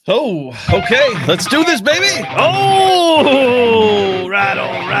Oh, okay. Let's do this, baby. Oh, right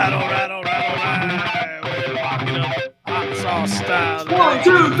on. We're rocking up hot sauce style. 1,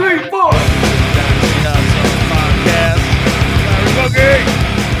 2, 3, 4. Podcast. Larry Bunky. You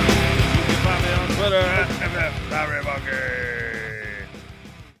can find me on Twitter at Larry Bunky.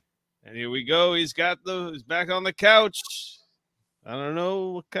 And here we go. He's back on the couch. I don't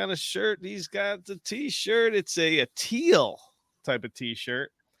know what kind of shirt he's got. The t-shirt. It's a teal type of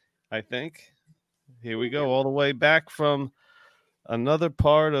t-shirt, I think. Here we go, all the way back from another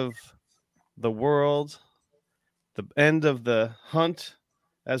part of the world, the end of the hunt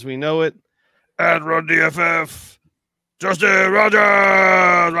as we know it. At Run DFF, Justin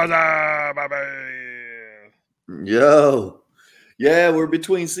Rogers, Yo. Yeah, we're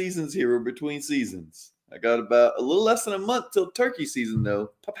between seasons here. I got about a little less than a month till turkey season,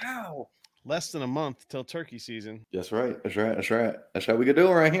 though. Pow. Less than a month till turkey season. That's right. That's how we can do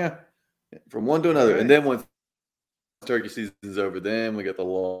it right here. From one to another. Right. And then once turkey season's over, then we got the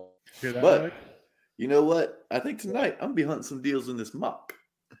law. But you know what? I think tonight I'm going to be hunting some deals in this mock.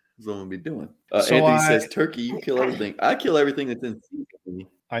 That's what I'm going to be doing. Anthony says, turkey, you kill everything. I kill everything that's in season.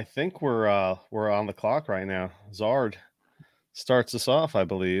 I think we're on the clock right now. Zard starts us off, I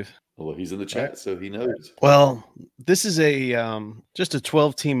believe. Well, he's in the chat, so he knows. Well, this is a just a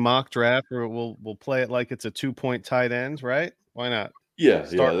 12-team mock draft, or we'll play it like it's a 2-point tight end, right? Why not? Yeah,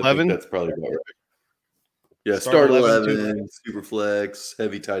 start 11. That's probably about right. Yeah, start 11, super flex,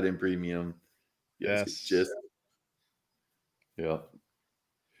 heavy tight end premium. Yes. Yeah.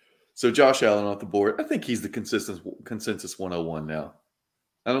 So Josh Allen off the board. I think he's the consensus 101 now.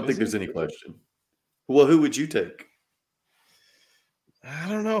 I don't think there's any question. Well, who would you take? I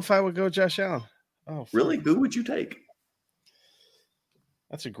don't know if I would go Josh Allen. Oh, really? Who would you take?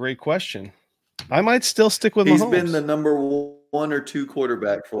 That's a great question. I might still stick with Mahomes. He's been the number 1 or 2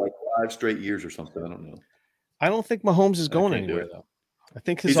 quarterback for like 5 straight years or something. I don't know. I don't think Mahomes is going anywhere, though. I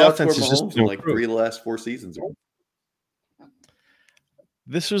think his offense is just in like 3 of the last 4 seasons.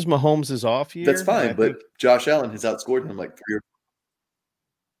 This was Mahomes' off year. That's fine, but Josh Allen has outscored him like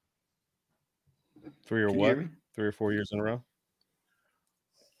 3 or 4 years in a row.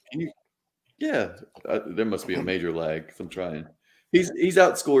 Yeah, there must be a major lag. I'm trying. He's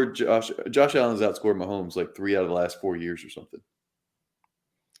outscored Josh Allen's outscored Mahomes like 3 out of the last 4 years or something.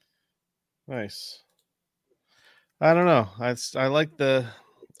 Nice. I don't know. I like I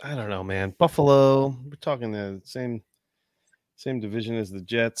don't know, man. Buffalo. We're talking the same division as the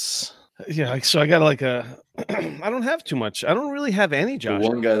Jets. Yeah, so I got like I don't have too much. I don't really have any Josh. The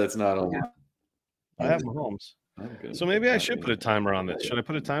one guy that's not on. I have Mahomes. So maybe I should put a timer on this. Should I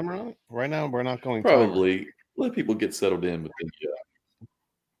put a timer on it? Right now, we're not going probably timer. Let people get settled in. But then,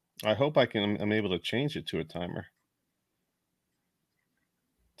 I hope I'm able to change it to a timer.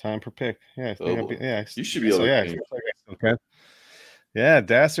 Time per pick. Yeah, you should be able to. Okay. Yeah,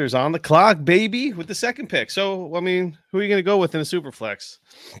 Dasser's on the clock, baby, with the second pick. So, I mean, who are you going to go with in a super flex?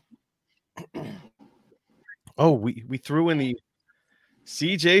 Oh, we threw in the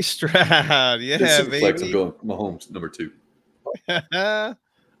CJ Stroud. Yeah, baby. Flex, I'm going Mahomes, number 2.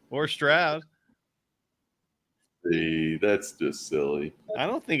 Or Stroud. See, that's just silly. I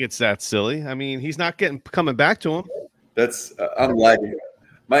don't think it's that silly. I mean, he's not coming back to him. I'm lagging.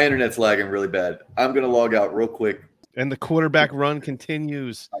 My internet's lagging really bad. I'm going to log out real quick. And the quarterback run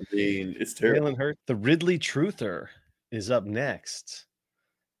continues. I mean, it's terrible. The Ridley Truther is up next.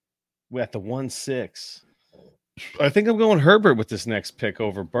 We're at the 1-6. I think I'm going Herbert with this next pick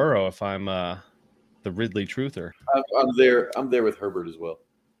over Burrow if I'm the Ridley Truther. I'm there with Herbert as well.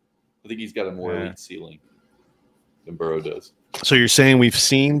 I think he's got a more elite ceiling than Burrow does. So you're saying we've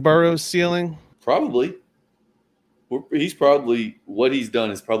seen Burrow's ceiling? Probably. He's probably what he's done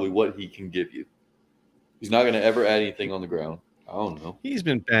is probably what he can give you. He's not going to ever add anything on the ground. I don't know. He's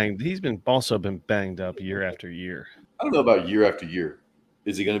been banged. He's also been banged up year after year. I don't know about year after year.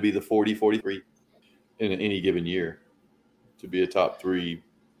 Is he going to be the 40, 43 in any given year to be a top 3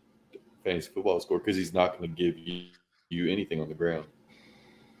 fantasy football scorer? Because he's not going to give you anything on the ground.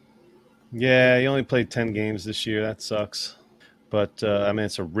 Yeah, he only played 10 games this year. That sucks. But, I mean,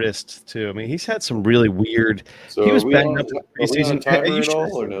 it's a wrist, too. I mean, he's had some really weird – he was banged up in the preseason. At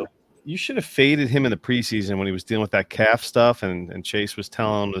all, or no? You should have faded him in the preseason when he was dealing with that calf stuff and Chase was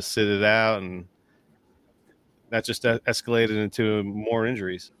telling him to sit it out, and that just escalated into more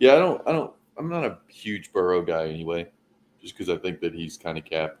injuries. Yeah, I'm not a huge Burrow guy anyway, just because I think that he's kind of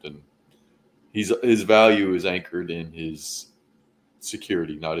capped and his value is anchored in his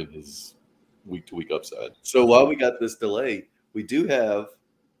security, not in his week-to-week upside. So while we got this delay, we do have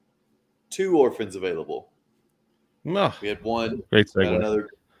 2 orphans available. No. We had one. Great segue.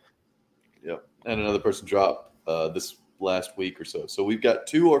 Yep. And another person dropped this last week or so. So we've got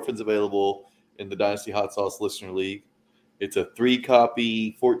 2 orphans available in the Dynasty Hot Sauce Listener League. It's a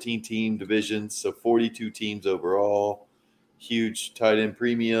 3-copy, 14-team division, so 42 teams overall. Huge tight end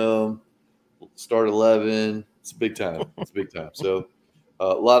premium, start 11. It's big time. So a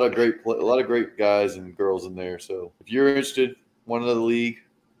lot of great guys and girls in there. So if you're interested, want another league,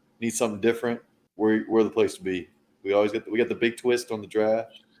 need something different, we're the place to be. We got the big twist on the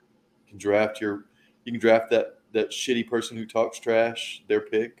draft. You can draft that shitty person who talks trash, their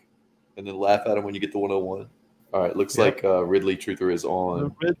pick, and then laugh at them when you get the 101. All right, looks like Ridley Truther is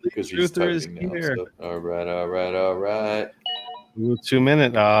on because he's typing now. So, all right. Ooh, 2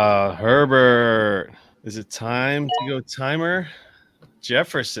 minute. Herbert. Is it time to go timer?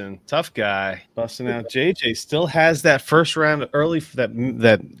 Jefferson, tough guy, busting out. JJ still has that first round early, that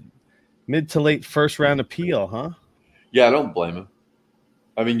mid to late first round appeal, huh? Yeah, I don't blame him.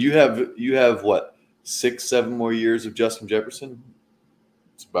 I mean, you have what, 6-7 more years of Justin Jefferson?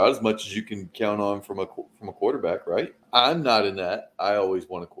 It's about as much as you can count on from a quarterback, right? I'm not in that. I always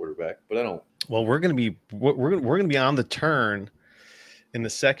want a quarterback, but I don't. Well, we're gonna be on the turn in the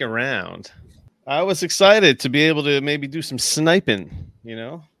second round. I was excited to be able to maybe do some sniping. You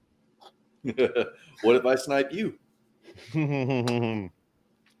know, what if I snipe you?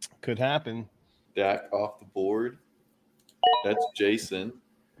 Could happen. Dak off the board. That's Jason,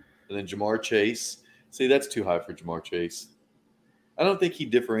 and then Jamar Chase. See, that's too high for Jamar Chase. I don't think he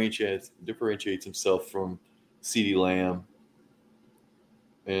differentiates himself from CeeDee Lamb,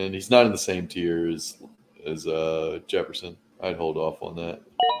 and he's not in the same tier as Jefferson. I'd hold off on that.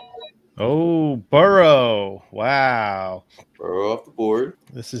 Oh, Burrow! Wow, Burrow off the board.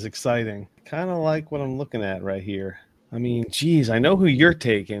 This is exciting. Kind of like what I'm looking at right here. I mean, geez, I know who you're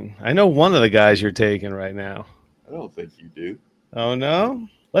taking. I know one of the guys you're taking right now. I don't think you do. Oh no.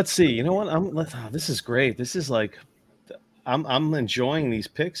 Let's see. You know what? This is great. This is like. I'm enjoying these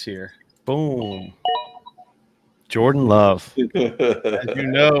picks here. Boom. Jordan Love. As you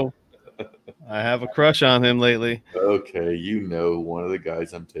know, I have a crush on him lately. Okay, one of the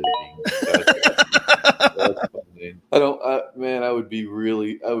guys I'm taking. That's fine. I would be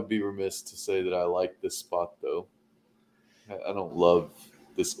remiss to say that I like this spot though. I don't love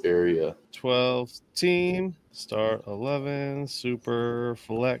this area. 12 team, start 11, super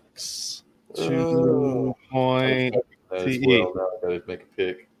flex, 2 point. As well. Now I gotta make a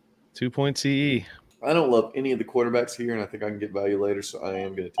pick. 2 point CE. I don't love any of the quarterbacks here, and I think I can get value later, so I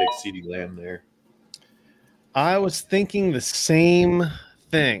am going to take CeeDee Lamb there. I was thinking the same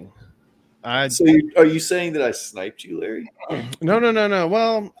thing. So are you saying that I sniped you, Larry? No.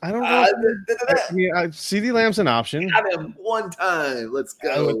 Well, I don't know. CeeDee Lamb's an option. Got him one time. Let's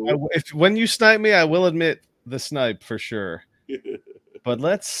go. When you snipe me, I will admit the snipe for sure. But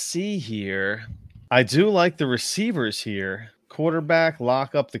let's see here. I do like the receivers here. Quarterback,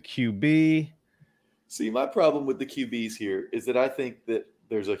 lock up the QB. See, my problem with the QBs here is that I think that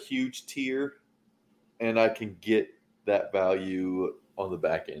there's a huge tier, and I can get that value on the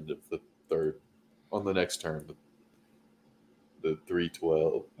back end of the third, on the next turn, the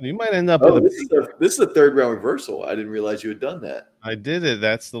 312. You might end up with this is a third round reversal. I didn't realize you had done that. I did it.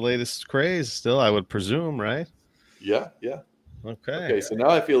 That's the latest craze still, I would presume, right? Yeah. Okay, so now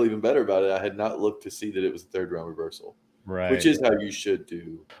I feel even better about it. I had not looked to see that it was a third round reversal. Right. Which is how you should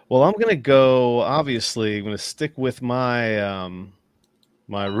do. Well, I'm going to go, obviously, I'm going to stick with my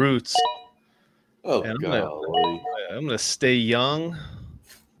my roots. Oh, golly. I'm going to stay young.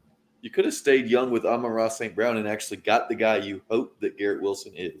 You could have stayed young with Amon-Ra St. Brown and actually got the guy you hope that Garrett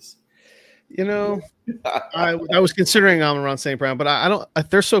Wilson is. You know, I was considering Amon-Ra St. Brown, but I don't.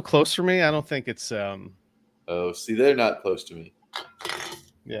 They're so close for me. I don't think it's. Oh, see, they're not close to me.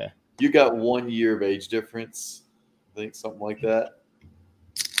 Yeah. You got 1 year of age difference. I think something like that.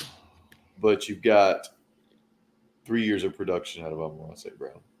 But you've got 3 years of production out of Amon-Ra St.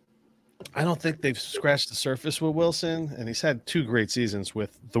 Brown. I don't think they've scratched the surface with Wilson, and he's had 2 great seasons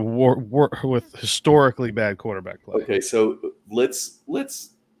with with historically bad quarterback play. Okay, so let's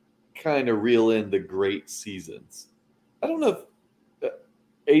kind of reel in the great seasons. I don't know if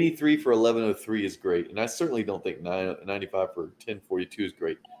 83 for 1103 is great, and I certainly don't think 95 for 1042 is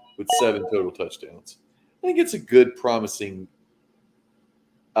great with 7 total touchdowns. I think it's a good, promising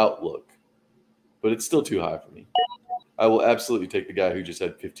outlook, but it's still too high for me. I will absolutely take the guy who just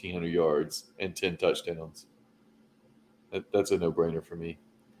had 1,500 yards and 10 touchdowns. That's a no-brainer for me.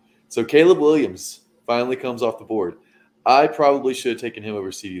 So Caleb Williams finally comes off the board. I probably should have taken him over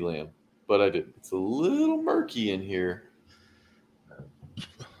CeeDee Lamb, but I didn't. It's a little murky in here.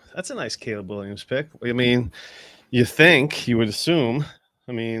 That's a nice Caleb Williams pick. I mean, you would assume.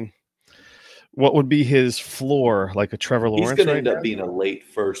 I mean, What would be his floor, like a Trevor Lawrence? He's going to end up being a late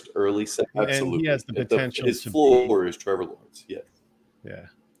first, early second. Absolutely. And he has the potential his floor is Trevor Lawrence. Yes. Yeah.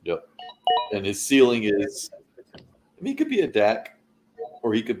 Yep. And his ceiling is, he could be a Dak,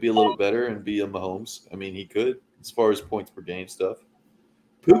 or he could be a little bit better and be a Mahomes. He could, as far as points per game stuff.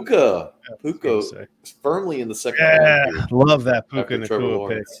 Puka is firmly in the second round. Yeah, love that Puka Nacua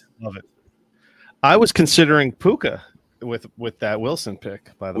pick. Love it. I was considering Puka with that Wilson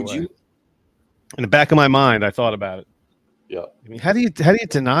pick, by the way. You? In the back of my mind, I thought about it. Yeah. How do you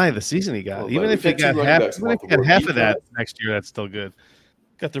deny the season he got? Even if he got half of that next year, that's still good.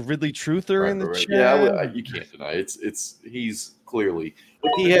 Got the Ridley Truther in the chat. Yeah, you can't deny it. He's clearly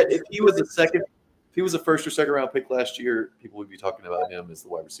if he was a first or second round pick last year, people would be talking about him as the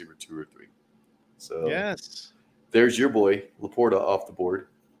wide receiver 2 or 3. So yes, there's your boy Laporta off the board.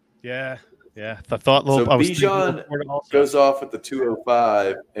 Yeah. I thought Bijan goes off at the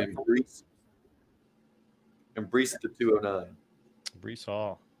 205 and Breece at the 209. Breece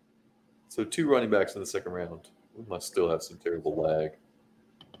Hall. So 2 running backs in the second round. We must still have some terrible lag.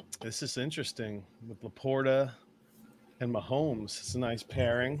 This is interesting with Laporta and Mahomes. It's a nice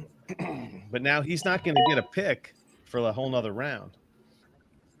pairing. But now he's not going to get a pick for a whole nother round.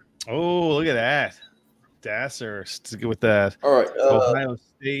 Oh, look at that. Dasser to go with that. All right. Ohio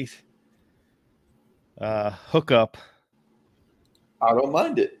State hookup. I don't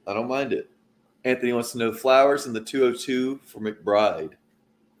mind it. Anthony wants to know Flowers in the 202 for McBride.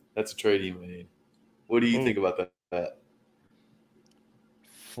 That's a trade he made. What do you think about that?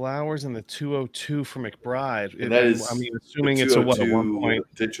 Flowers in the 202 for McBride. And that is, assuming it's a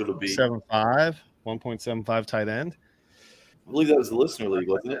 1.75, 1.75 tight end. I believe that was the listener league,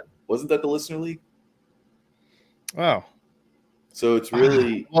 wasn't it? Wasn't that the listener league? Oh, so it's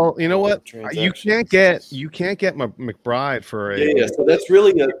really well. You know what? You can't get McBride for a yeah. So that's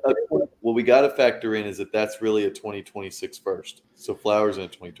really what we got to factor in is that's really a 2026 first. So Flowers in a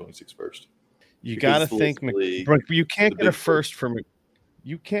 2026 first. You got to think you can't get a first for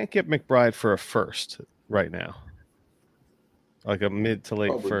you can't get McBride for a first right now, like a mid to late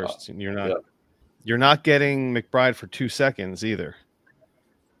Probably first. Not. And you're not Yeah. You're not getting McBride for 2 seconds either.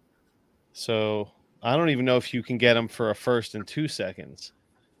 So I don't even know if you can get him for a first in 2 seconds.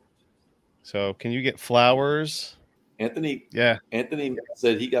 So can you get Flowers? Anthony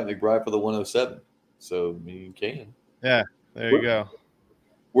said he got McBride for the 107. So you can. Yeah, there you go.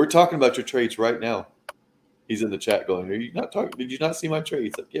 We're talking about your trades right now. He's in the chat going, "Are you not talking? Did you not see my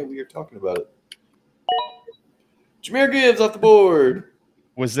trades?" Like, yeah, we are talking about it. Jahmyr Gibbs off the board.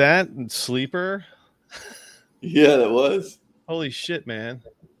 Was that sleeper? Yeah, that was. Holy shit, man.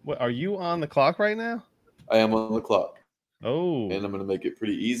 What, are you on the clock right now? I am on the clock. Oh. And I'm going to make it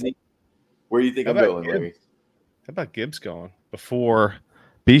pretty easy. Where do you think I'm going, Gibbs? Larry? How about Gibbs going before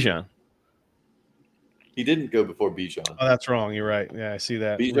Bijan? He didn't go before Bijan. Oh, that's wrong. You're right. Yeah, I see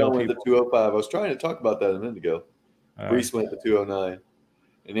that. Bijan went to 205. I was trying to talk about that a minute ago. Breece went to 209.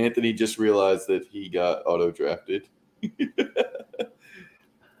 And Anthony just realized that he got auto-drafted.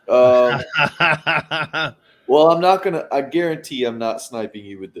 Well, I'm not going to – I guarantee I'm not sniping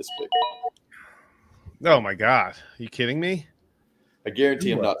you with this pick. Oh, my God. Are you kidding me? I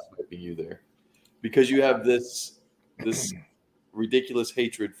guarantee I'm not sniping you there. Because you have this ridiculous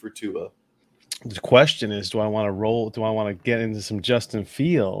hatred for Tua. The question is, do I want to roll? Do I want to get into some Justin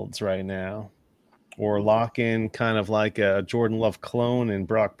Fields right now, or lock in kind of like a Jordan Love clone and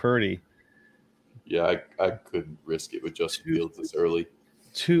Brock Purdy? Yeah, I couldn't risk it with Justin Fields this early.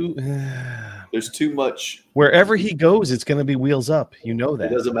 There's too much. Wherever he goes, it's going to be wheels up. You know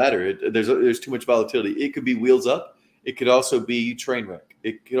that. It doesn't matter. There's too much volatility. It could be wheels up. It could also be train wreck.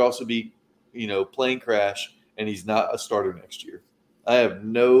 It could also be, plane crash, and he's not a starter next year. I have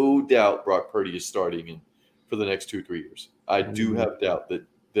no doubt Brock Purdy is starting for the next 2-3 years. I do have doubt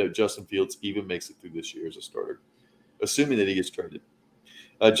that Justin Fields even makes it through this year as a starter, assuming that he gets traded.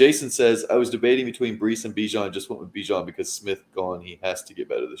 Jason says, I was debating between Breece and Bijan. Just went with Bijan because Smith gone. He has to get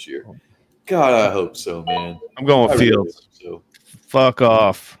better this year. God, I hope so, man. I'm going with Fields. Really so. Fuck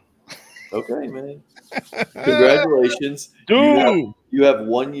off. Okay, man. Congratulations. Dude. You have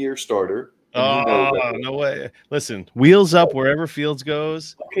 1 year starter. Oh, no way. Listen, wheels up wherever Fields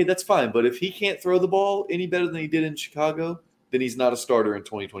goes. Okay, that's fine. But if he can't throw the ball any better than he did in Chicago, then he's not a starter in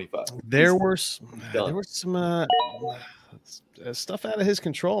 2025. There were some stuff out of his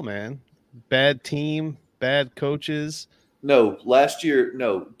control, man. Bad team, bad coaches. No, last year,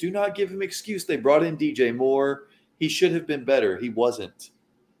 no. Do not give him excuse. They brought in DJ Moore. He should have been better. He wasn't.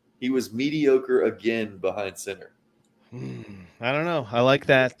 He was mediocre again behind center. I don't know. I like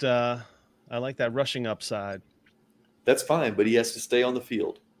that. I like that rushing upside. That's fine, but he has to stay on the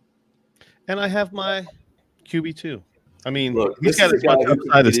field. And I have my QB2. I mean, Look, he's this got is a as much guy who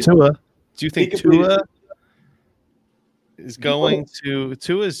upside as competed. Tua. Do you He think completed. Tua is going to?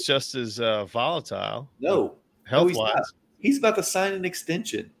 Tua is just as volatile. No, health he's wise. not. He's about to sign an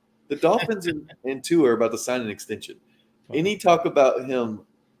extension. The Dolphins and Tua are about to sign an extension. Any talk about him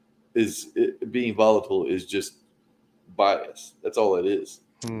is being volatile is just bias. That's all it is.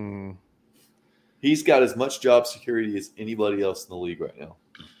 He's got as much job security as anybody else in the league right now.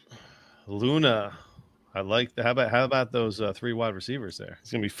 Luna, I like that. How about those 3 wide receivers there?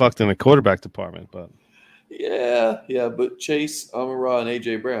 He's gonna be fucked in the quarterback department, but yeah. But Chase, Amon-Ra, and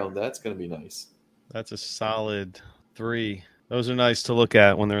AJ Brown, that's gonna be nice. That's a solid 3. Those are nice to look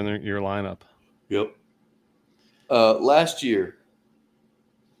at when they're in your lineup. Yep. Last year,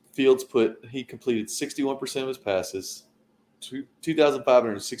 Fields he completed 61% of his passes,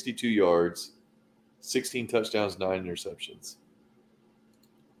 2,562 yards, 16 touchdowns, 9 interceptions.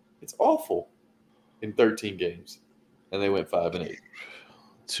 It's awful in 13 games, and they went 5-8.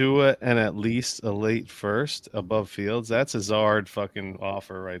 Tua and at least a late first above Fields. That's a Zard fucking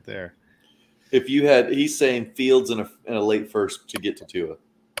offer right there. If you had, he's saying Fields and a late first to get to Tua.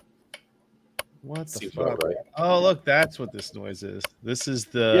 What the fuck? Right. Oh, look, that's what this noise is. This is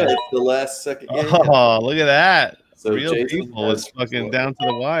it's the last second. Yeah. Look at that. So Real Jason people is fucking down to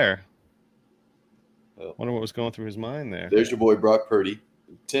the wire. Wonder what was going through his mind there. There's your boy Brock Purdy.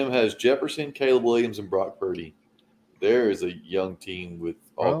 Tim has Jefferson, Caleb Williams, and Brock Purdy. There is a young team with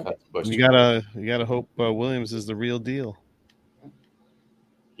all kinds of questions. You gotta hope Williams is the real deal.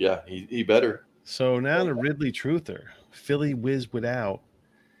 Yeah, he better. So now to Ridley Truther, Philly whiz without.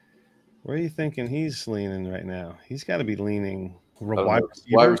 Where are you thinking he's leaning right now? He's got to be leaning wide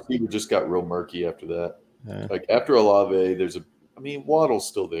receiver just got real murky after that. Yeah. Like after Olave, Waddle's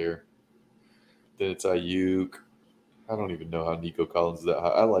still there. Then it's Ayuk. I don't even know how Nico Collins is that high.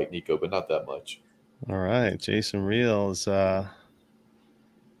 I like Nico, but not that much. All right. Jason Reel is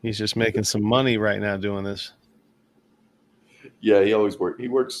he's just making some money right now doing this. Yeah, he always works.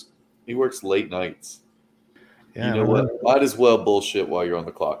 He works late nights. Yeah, you know what? Might as well bullshit while you're on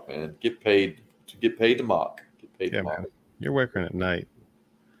the clock, man. Get paid to mock. Man. You're working at night.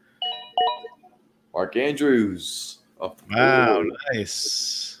 Mark Andrews. Wow,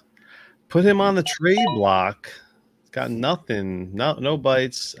 nice. Put him on the trade block. Got nothing, no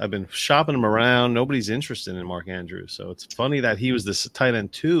bites. I've been shopping him around. Nobody's interested in Mark Andrews. So it's funny that he was the tight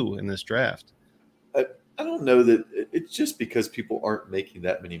end 2 in this draft. I don't know that it's just because people aren't making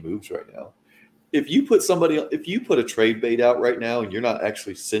that many moves right now. If you put a trade bait out right now and you're not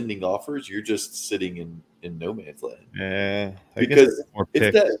actually sending offers, you're just sitting in no man's land. Yeah, because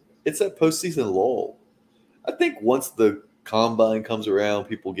it's that postseason lull. I think once the combine comes around,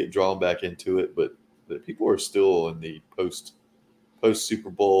 people get drawn back into it, but people are still in the post Super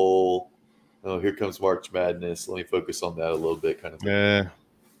Bowl. Oh, here comes March Madness. Let me focus on that a little bit, kind of thing. Yeah.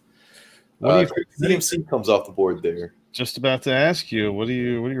 CMC comes off the board there. Just about to ask you, what are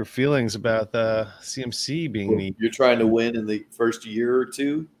your feelings about CMC being the? You're trying to win in the first year or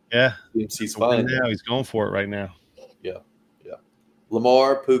two. Yeah, CMC's fine now. He's going for it right now. Yeah.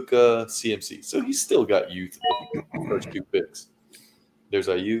 Lamar, Puka, CMC. So he's still got youth in the first 2 picks. There's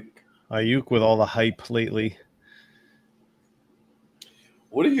Ayuk. Ayuk with all the hype lately.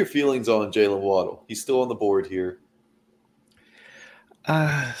 What are your feelings on Jalen Waddle? He's still on the board here.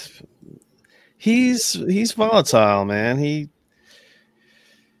 He's volatile, man.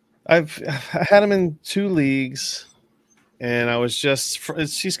 I've had him in 2 leagues, and I was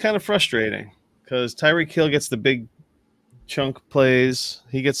she's kind of frustrating because Tyreek Hill gets the big chunk plays.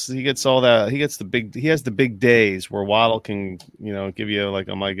 He gets all that. He has the big days where Waddle can give you like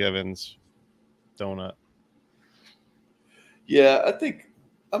a Mike Evans donut. Yeah,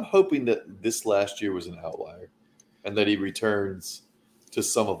 I'm hoping that this last year was an outlier, and that he returns to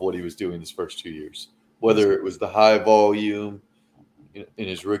some of what he was doing his first 2 years, whether it was the high volume in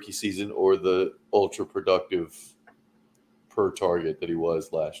his rookie season or the ultra productive per target that he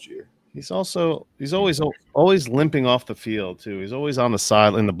was last year. He's always limping off the field too. He's always on the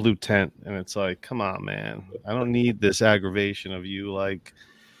side in the blue tent, and it's like, come on, man, I don't need this aggravation of you, like,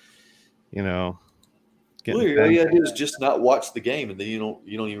 all you gotta do is just not watch the game, and then you don't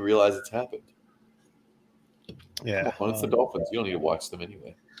even realize it's happened. Yeah, it's the Dolphins. You don't need to watch them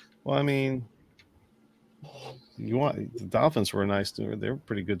anyway. Well, I mean, the Dolphins were nice. They were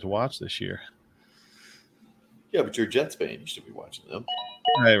pretty good to watch this year. Yeah, but you're a Jets fan. You should be watching them.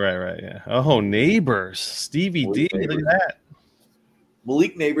 Right. Yeah. Oh, Neighbors, Stevie D. Look at that.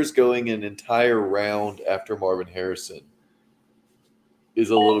 Malik Neighbors going an entire round after Marvin Harrison is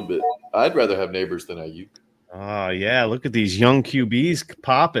a little bit. I'd rather have Neighbors than Ayuk. Oh yeah, look at these young QBs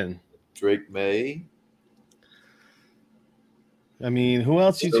popping. Drake May. I mean, who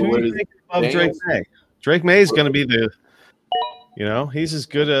else? Who do you think above Drake May? Drake May is going to be he's as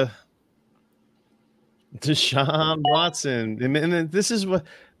good a Deshaun Watson. And this is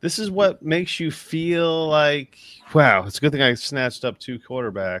what makes you feel like, wow, it's a good thing I snatched up 2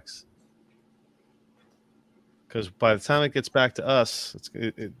 quarterbacks. Because by the time it gets back to us,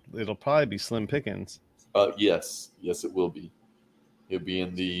 it'll probably be slim pickings. Yes, it will be. He'll be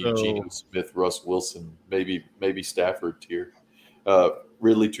in the Geno Smith, Russ Wilson, maybe Stafford tier.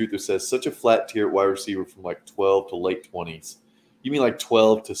 Ridley Truther says such a flat tier at wide receiver from like 12 to late 20s. You mean like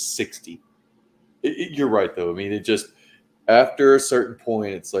 12 to 60? You're right though. I mean, it just after a certain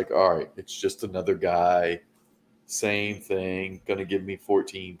point, it's like, all right, it's just another guy, same thing, gonna give me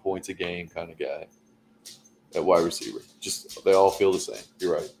 14 points a game kind of guy at wide receiver. Just they all feel the same.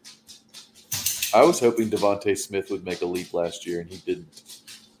 You're right. I was hoping Devontae Smith would make a leap last year, and he didn't.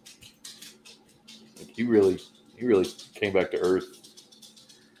 He really came back to earth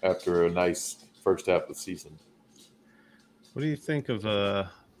after a nice first half of the season. What do you think of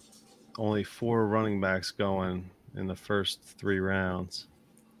only 4 running backs going in the first 3 rounds?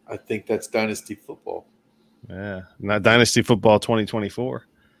 I think that's dynasty football. Yeah, not dynasty football 2024.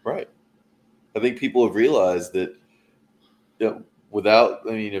 Right. I think people have realized that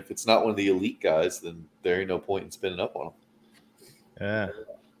if it's not one of the elite guys, then there ain't no point in spending up on them. Yeah.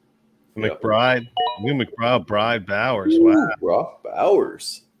 McBride, Bride Bowers. Wow. Brock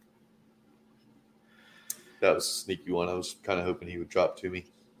Bowers. That was a sneaky one. I was kind of hoping he would drop to me.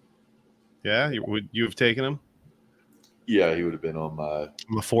 Yeah, would you have taken him? Yeah, he would have been on my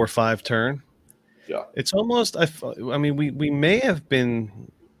 4-5 turn. Yeah, it's almost. I mean, we may have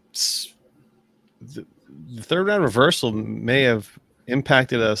been the third round reversal may have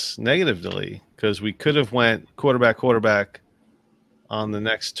impacted us negatively because we could have went quarterback on the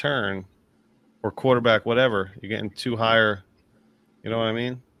next turn, or quarterback whatever. You're getting too higher. You know what I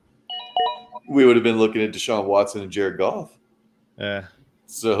mean? We would have been looking at Deshaun Watson and Jared Goff. Yeah.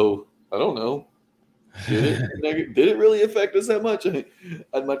 So I don't know. Did it really affect us that much?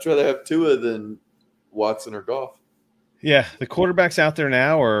 I'd much rather have Tua than Watson or Goff. Yeah, the quarterbacks out there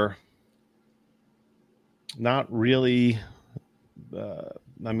now are not really.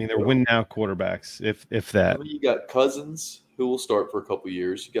 I mean, they're win now quarterbacks, if that. I mean, you got Cousins, who will start for a couple of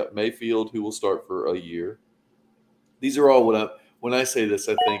years. You got Mayfield, who will start for a year. These are all when I say this,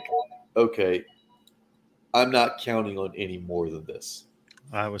 I think, okay, I'm not counting on any more than this.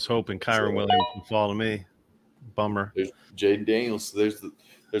 I was hoping Kyron Williams would fall to me. Bummer. There's Jaden Daniels. There's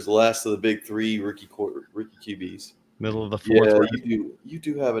the last of the big 3 rookie QBs. Middle of the 4th. Yeah, you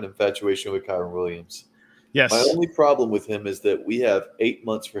do have an infatuation with Kyron Williams. Yes. My only problem with him is that we have 8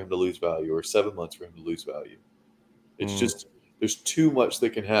 months for him to lose value, or 7 months for him to lose value. It's just there's too much that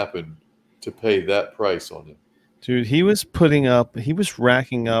can happen to pay that price on him. Dude, he was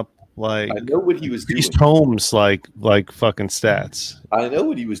racking up like I know what he was doing. Holmes like fucking stats. I know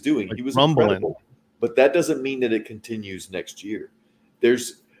what he was doing. He was incredible. But that doesn't mean that it continues next year.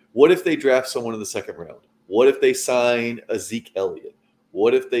 What if they draft someone in the 2nd round? What if they sign a Zeke Elliott?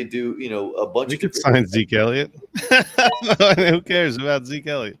 What if they do, a bunch of different sign Zeke Elliott? Who cares about Zeke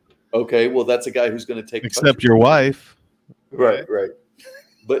Elliott? Okay, well, that's a guy who's going to take except your wife. Right.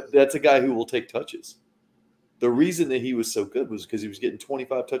 But that's a guy who will take touches. The reason that he was so good was because he was getting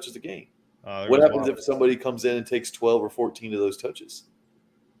 25 touches a game. What happens if somebody comes in and takes 12 or 14 of those touches?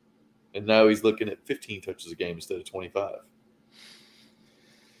 And now he's looking at 15 touches a game instead of 25.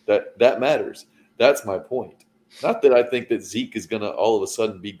 That matters. That's my point. Not that I think that Zeke is going to all of a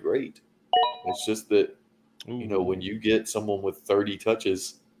sudden be great. It's just that, when you get someone with 30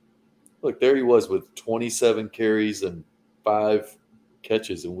 touches, look, there he was with 27 carries and 5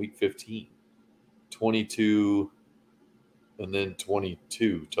 catches in week 15. 22 and then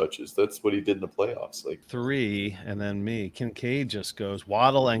 22 touches. That's what he did in the playoffs. Like 3, and then me. Kincaid just goes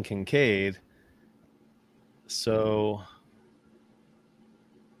Waddle and Kincaid. So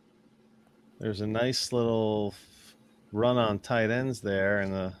there's a nice little run on tight ends there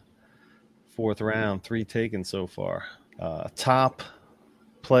in the 4th round. 3 taken so far. Top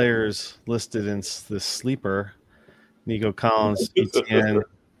players listed in the sleeper: Nico Collins, ETN,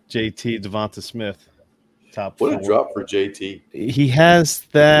 JT, Devonta Smith. Top 4. What a drop for JT. He has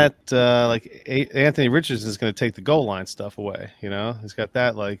that Anthony Richardson is going to take the goal line stuff away. He's got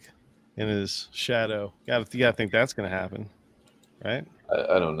that in his shadow. You got to think that's going to happen, right?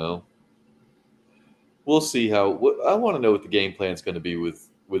 I don't know. We'll see how. I want to know what the game plan is going to be with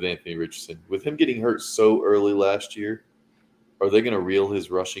Anthony Richardson. With him getting hurt so early last year, are they going to reel his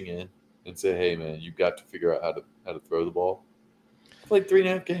rushing in and say, "Hey, man, you've got to figure out how to throw the ball"? Played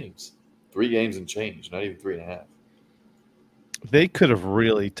 3.5 games. 3 games and change, not even 3.5. They could have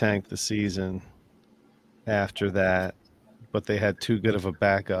really tanked the season after that, but they had too good of a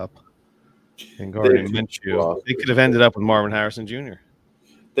backup in Gardner Minshew. They could have ended up with Marvin Harrison Jr.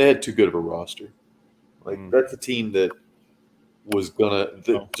 They had too good of a roster. That's a team that was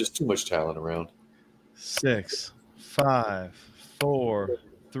just too much talent around. 6, 5, 4,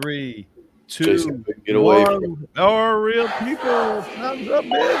 3, 2, Jason, get away 1. from Our real people. Thumbs up,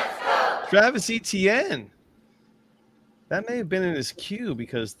 man. Travis Etienne. That may have been in his queue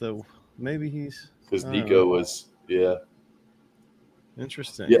because Nico was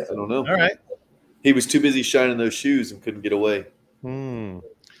interesting. Yeah, I don't know. All right. He was too busy shining those shoes and couldn't get away.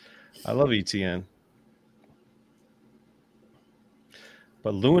 I love Etienne.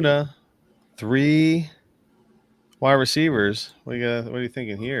 But Luna, 3 wide receivers. What are you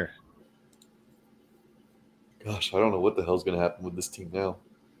thinking here? Gosh, I don't know what the hell's going to happen with this team now.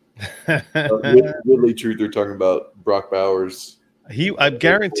 Ridley Truth, they're talking about Brock Bowers. I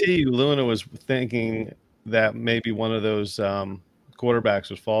guarantee you Luna was thinking that maybe one of those quarterbacks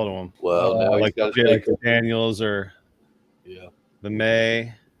would fall to him. Well, now like Daniels or the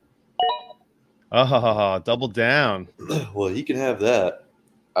May. Double down. Well, he can have that.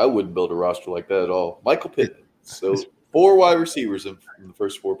 I wouldn't build a roster like that at all. Michael Pittman. So 4 wide receivers in the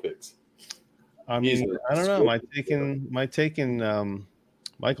first 4 picks. I mean, I don't know. Am I taking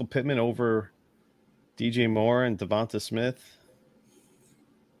Michael Pittman over DJ Moore and Devonta Smith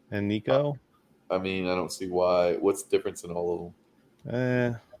and Nico? I mean, I don't see why. What's the difference in all of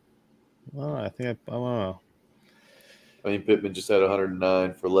them? Well, I don't know. I mean, Pittman just had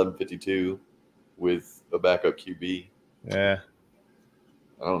 109 for 1152 with a backup QB. Yeah.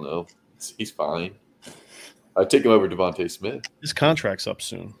 I don't know. He's fine. I'd take him over Devontae Smith. His contract's up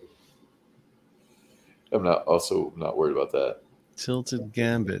soon. I'm not worried about that. Tilted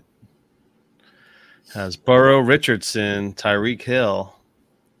Gambit has Burrow, Richardson, Tyreek Hill.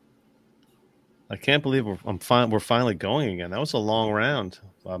 I can't believe we're finally going again. That was a long round,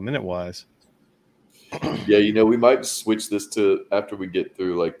 minute-wise. Yeah, we might switch this to after we get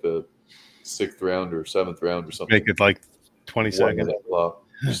through like the 6th round or 7th round or something. Make it like 20 seconds. Clock.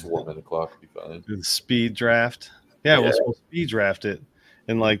 Just a 1-minute clock would be fine. Do the speed draft. Yeah, we'll speed draft it.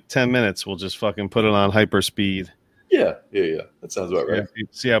 In like 10 minutes, we'll just fucking put it on hyper speed. Yeah. That sounds about right.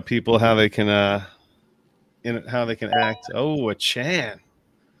 See how people how they can act. Oh, a Chan.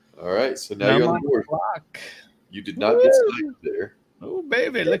 All right, so now you're on the board. Clock. You did not get sniped there. Oh,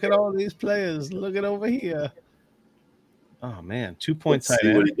 baby, look at all these players. Look at over here. Oh, man, 2 points. Let's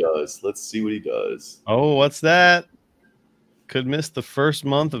see what he does. Oh, what's that? Could miss the first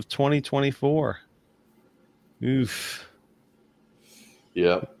month of 2024. Oof.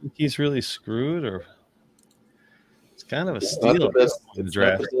 Yeah. I think he's really screwed, or it's kind of a steal. Not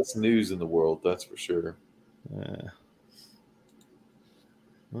the best news in the world, that's for sure.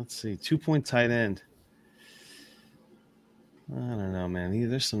 Let's see. 2-point tight end. I don't know, man.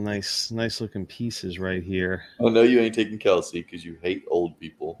 There's some nice looking pieces right here. Oh, no, you ain't taking Kelsey because you hate old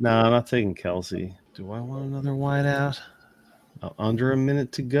people. No, I'm not taking Kelsey. Do I want another wideout? Under a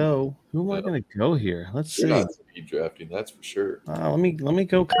minute to go. Who am I going to go here? Let's see. Not speed drafting, that's for sure. Let me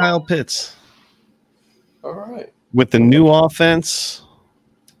go Kyle Pitts. All right. With the new offense,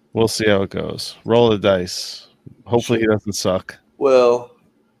 we'll see how it goes. Roll the dice. Hopefully he doesn't suck. Well,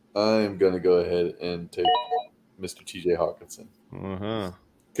 I'm going to go ahead and take Mr. TJ Hawkinson.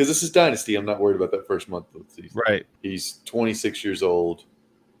 Because this is Dynasty. I'm not worried about that first month of the season. Right. He's 26 years old.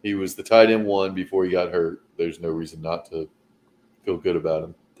 He was the tight end 1 before he got hurt. There's no reason not to feel good about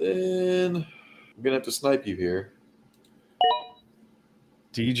him. Then I'm going to have to snipe you here.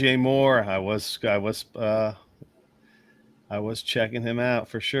 DJ Moore. I was checking him out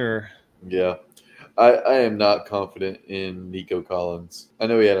for sure. Yeah. I am not confident in Nico Collins. I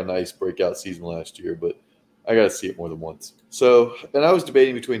know he had a nice breakout season last year, but I got to see it more than once. So, and I was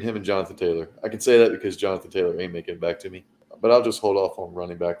debating between him and Jonathan Taylor. I can say that because Jonathan Taylor ain't making it back to me. But I'll just hold off on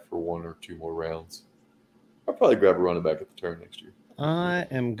running back for 1 or 2 more rounds. I'll probably grab a running back at the turn next year. I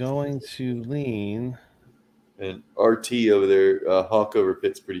am going to lean. And RT over there, Hawk over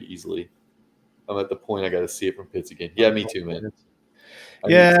Pitts pretty easily. I'm at the point I got to see it from Pitts again. Yeah, me too, man.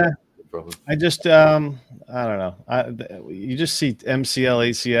 I just, I don't know. You just see MCL,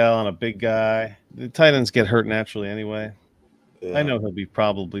 ACL on a big guy. The tight ends get hurt naturally anyway. Yeah. I know he'll be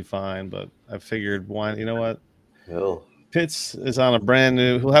probably fine, but I figured, why? You know what? Hell. Pitts is on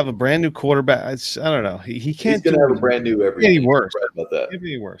he'll have a brand new quarterback. I don't know. He can't. He's going to have a brand new everything. Any worse. Right about that.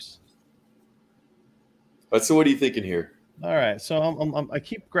 Maybe worse. All right, so what are you thinking here? All right, so I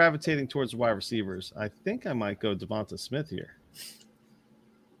keep gravitating towards wide receivers. I think I might go Devonta Smith here.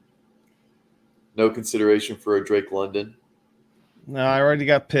 No consideration for a Drake London. No, I already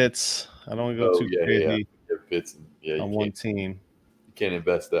got Pitts. I don't want to go too crazy Pitts, on one team. You can't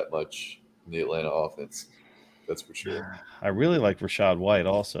invest that much in the Atlanta offense. That's for sure. I really like Rachaad White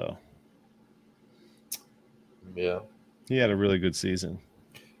also. Yeah. He had a really good season.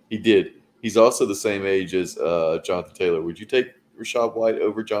 He did. He's also the same age as Jonathan Taylor. Would you take Rachaad White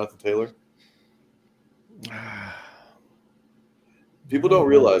over Jonathan Taylor? People don't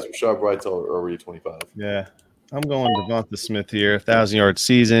realize Rachaad White's already 25. Yeah. I'm going Devonta Smith here. 1,000-yard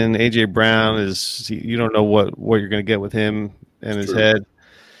season. A.J. Brown is – you don't know what you're going to get with him and his head.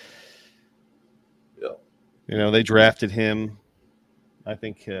 Yeah. They drafted him. I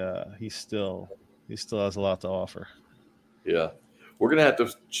think he still has a lot to offer. Yeah. We're going to have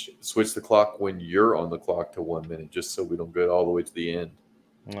to switch the clock when you're on the clock to 1 minute just so we don't go all the way to the end.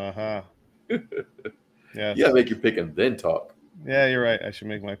 Uh-huh. Yeah. You got to make your pick and then talk. Yeah, you're right. I should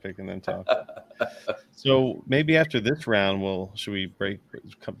make my pick and then talk. So maybe after this round, should we bring?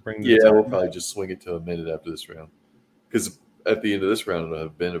 We'll probably just swing it to a minute after this round, because at the end of this round, it'll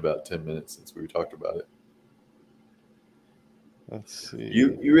have been about 10 minutes since we talked about it. Let's see.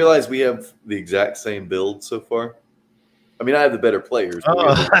 You realize we have the exact same build so far? I mean, I have the better players.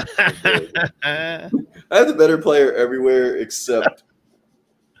 I have the better player everywhere except,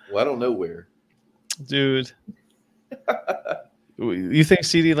 I don't know where. Dude. You think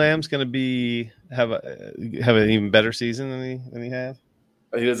CeeDee Lamb's going to have an even better season than he had?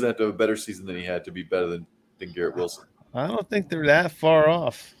 He doesn't have to have a better season than he had to be better than Garrett Wilson. I don't think they're that far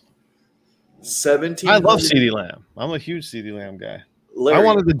off. 17. I love CeeDee Lamb. I'm a huge CeeDee Lamb guy. Larry, I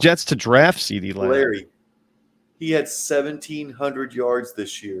wanted the Jets to draft CeeDee Lamb. Larry, he had 1,700 yards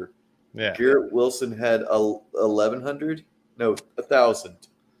this year. Yeah. Garrett Wilson had 1,100. No, 1,000.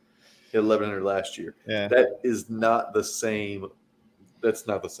 He had 1,100 last year. Yeah. That is not the same. That's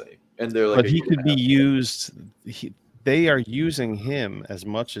not the same. And they're like, but he could be used. They are using him as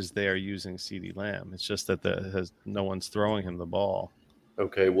much as they are using CeeDee Lamb. It's just that no one's throwing him the ball.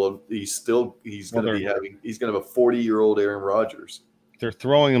 Okay, well, he's going to have a 40-year-old Aaron Rodgers. They're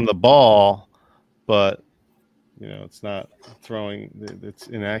throwing him the ball, but it's not throwing. It's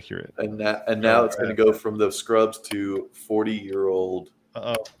inaccurate. And now it's going to go from the scrubs to 40-year-old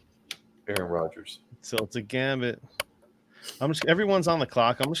Aaron Rodgers. So it's a gambit. Everyone's on the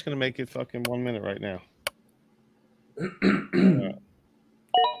clock. I'm just going to make it fucking 1 minute right now.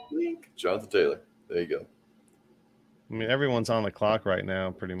 Jonathan Taylor. There you go. I mean, everyone's on the clock right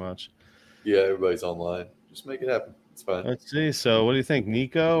now, pretty much. Yeah, everybody's online. Just make it happen. It's fine. Let's see. So, what do you think,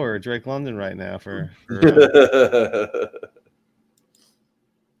 Nico or Drake London right now for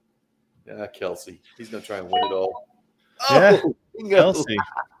Yeah, Kelsey. He's gonna try and win it all. Yeah, Kelsey.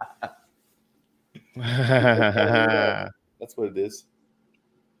 That's what it is.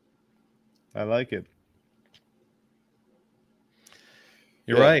 I like it.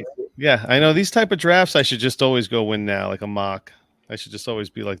 You're right. Yeah, I know these type of drafts. I should just always go win now, like a mock. I should just always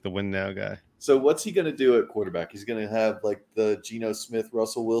be like the win now guy. So what's he going to do at quarterback? He's going to have like the Geno Smith,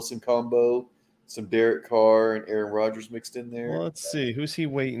 Russell Wilson combo, some Derek Carr and Aaron Rodgers mixed in there. Well, let's see. Who's he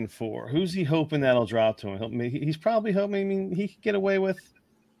waiting for? Who's he hoping that'll drop to him? He's probably hoping he could get away with.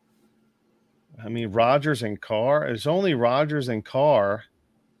 I mean, Rodgers and Carr. It's only Rodgers and Carr.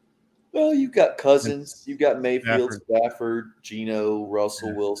 Well, you've got Cousins, you've got Mayfield, Stafford, Geno,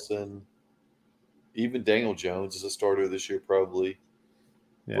 Russell Wilson, even Daniel Jones is a starter this year, probably.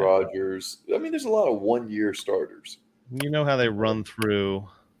 Yeah. Rodgers. I mean, there's a lot of one-year starters. You know how they run through.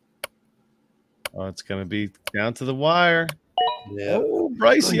 Oh, it's going to be down to the wire. Yeah. Oh,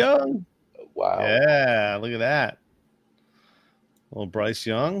 Bryce Young. Wow. Yeah, look at that. Little Bryce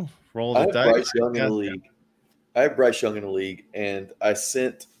Young. Roll the dice. Bryce Young in the league. I have Bryce Young in the league, and I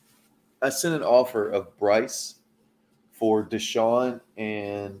sent an offer of Bryce for Deshaun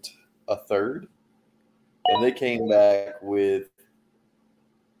and a third, and they came back with,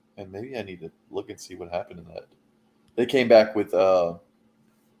 and maybe I need to look and see what happened in that. They came back with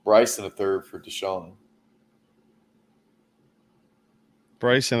Bryce and a third for Deshaun.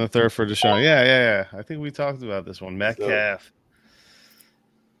 Bryce and a third for Deshaun. Yeah. I think we talked about this one. Metcalf.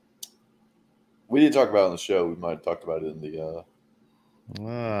 We didn't talk about it on the show. We might have talked about it in the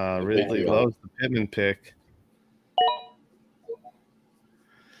Ridley loves the Pittman pick.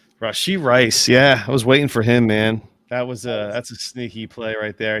 Rashee Rice. Yeah, I was waiting for him, man. That's a sneaky play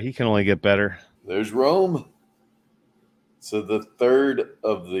right there. He can only get better. There's Rome. So the third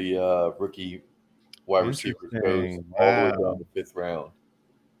of the rookie wide receivers goes all the way down the fifth round.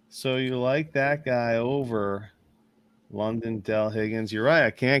 So you like that guy over London, Dell, Higgins? You're right.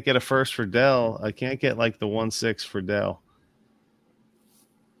 I can't get a first for Dell. I can't get like the 1-6 for Dell.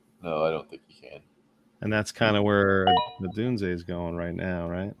 No, I don't think he can. And that's kind of where the Dunze is going right now,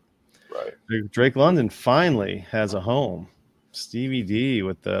 right? Right. Drake London finally has a home. Stevie D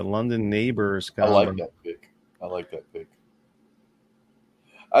with the London Neighbors combo. I like that pick.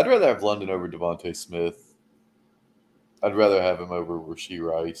 I'd rather have London over Devontae Smith. I'd rather have him over Rashee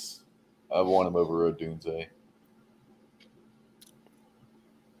Rice. I want him over Odunze.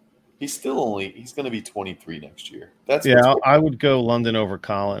 He's going to be 23 next year. I would go London over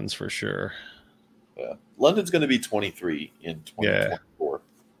Collins for sure. Yeah. London's going to be 23 in 2024. Yeah.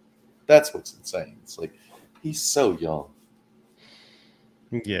 That's what's insane. It's like he's so young.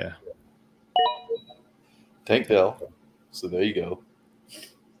 Yeah. Tank Dell. So there you go.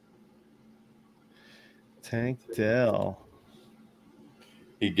 Tank Dell.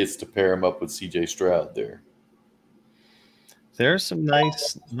 He gets to pair him up with CJ Stroud there. There's some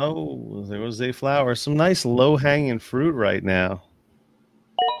nice there was Zay Flowers. Some nice low-hanging fruit right now.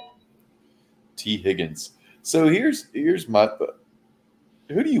 T. Higgins. So here's my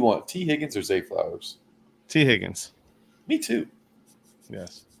who do you want? T. Higgins or Zay Flowers? T. Higgins. Me too.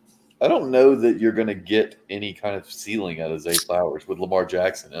 Yes. I don't know that you're going to get any kind of ceiling out of Zay Flowers with Lamar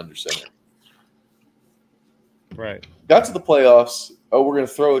Jackson under center. Right. Got to the playoffs. Oh, we're going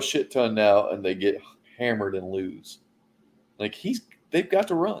to throw a shit ton now, and they get hammered and lose. Like they've got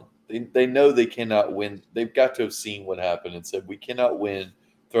to run. They know they cannot win. They've got to have seen what happened and said, we cannot win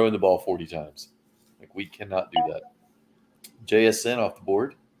throwing the ball 40 times. Like we cannot do that. JSN off the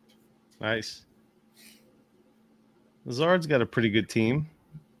board. Nice. Lazard's got a pretty good team.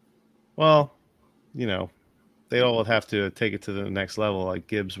 Well, they all would have to take it to the next level. Like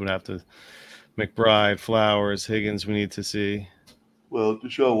Gibbs would have to, McBride, Flowers, Higgins we need to see. Well,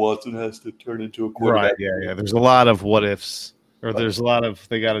 Deshaun Watson has to turn into a quarterback. Right, yeah. There's a lot of what ifs. Or there's a lot of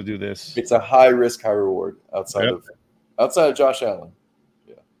they got to do this. It's a high risk, high reward outside of Josh Allen.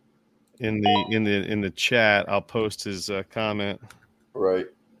 Yeah. In the chat, I'll post his comment. Right.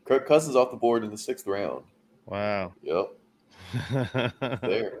 Kirk Cousins off the board in the 6th round. Wow. Yep.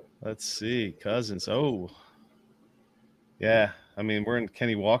 There. Let's see. Cousins. Oh. Yeah. I mean, we're in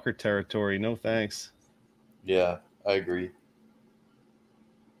Kenny Walker territory. No thanks. Yeah, I agree.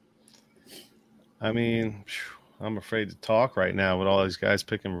 I mean, I'm afraid to talk right now with all these guys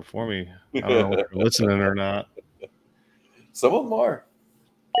picking before me. I don't know if they're listening or not. Some of them are.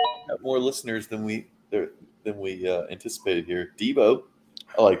 Got more listeners than we anticipated here. Debo,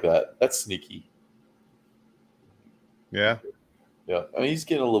 I like that. That's sneaky. Yeah. Yeah. I mean, he's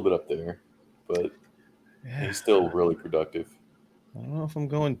getting a little bit up there, but he's still really productive. I don't know if I'm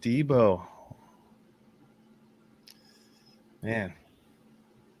going Debo. Man.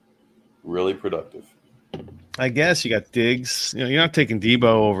 Really productive. I guess you got Diggs. You're not taking Debo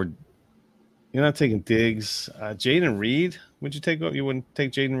over. You're not taking Diggs. Jaden Reed. Would you take? You wouldn't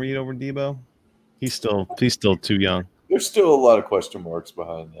take Jaden Reed over Debo? He's still too young. There's still a lot of question marks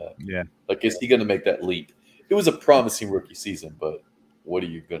behind that. Yeah. Like, is he going to make that leap? It was a promising rookie season, but what are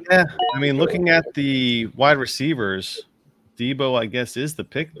you going to do? Yeah. I mean, looking at the wide receivers, Debo, I guess, is the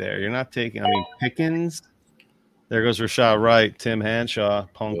pick there. You're not taking. I mean, Pickens. There goes Rashad Wright, Tim Hanshaw,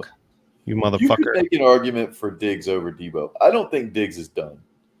 punk. Yep. You motherfucker. You could make an argument for Diggs over Debo. I don't think Diggs is done.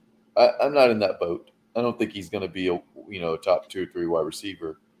 I'm not in that boat. I don't think he's going to be a top 2 or 3 wide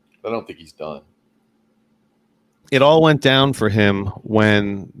receiver. I don't think he's done. It all went down for him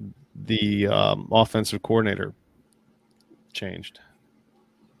when the offensive coordinator changed.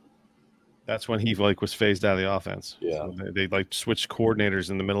 That's when he was phased out of the offense. Yeah, so they switched coordinators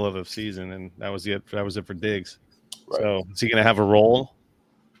in the middle of the season, and that was it. That was it for Diggs. Right. So is he going to have a role?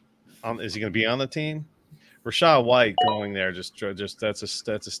 Is he going to be on the team? Rashad White going there just that's a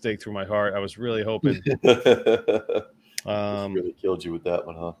stake through my heart. I was really hoping. Really killed you with that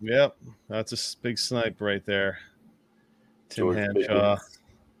one, huh? Yep, that's a big snipe right there. Tim Hanshaw.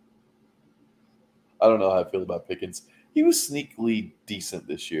 I don't know how I feel about Pickens. He was sneakily decent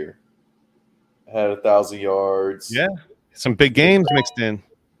this year. Had 1,000 yards. Yeah, some big games mixed in.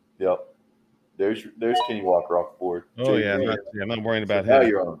 Yep. There's Kenny Walker off the board. Oh, yeah. I'm not worrying about him. Now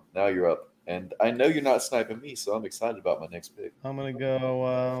you're on. Now you're up. And I know you're not sniping me, so I'm excited about my next pick. I'm going to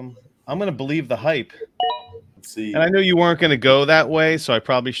go I'm going to believe the hype. Let's see. And I knew you weren't going to go that way, so I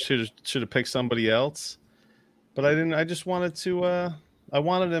probably should have picked somebody else. But I didn't. I just wanted to I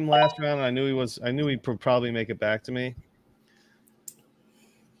wanted him last round, and I knew he'd probably make it back to me.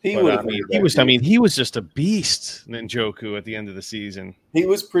 He would. He was just a beast, Njoku, at the end of the season. He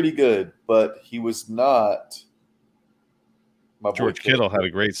was pretty good, but he was not. George Kittle had a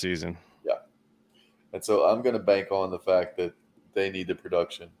great season. Yeah, and so I'm going to bank on the fact that they need the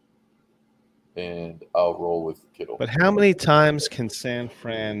production. and I'll roll with Kittle. But how many times can San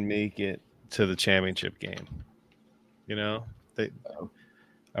Fran make it to the championship game? You know, are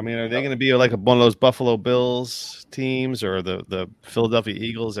they going to be like one of those Buffalo Bills teams or the Philadelphia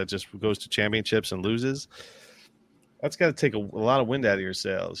Eagles that just goes to championships and loses? That's got to take a lot of wind out of your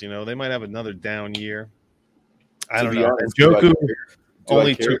sails. You know, they might have another down year. I don't know. Njoku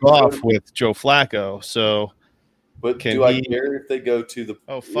only took off with Joe Flacco, so. But do I care if they go to the?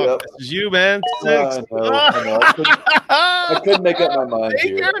 Oh fuck! Yep. This is you, man. I couldn't make up my mind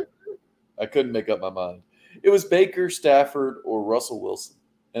here. I couldn't make up my mind. It was Baker, Stafford, or Russell Wilson,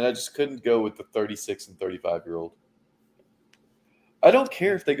 and I just couldn't go with the 36 and 35-year-old. I don't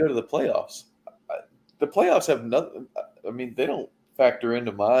care if they go to the playoffs. The playoffs have nothing. I mean, they don't factor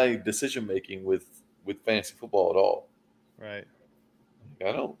into my decision making with fantasy football at all. Right.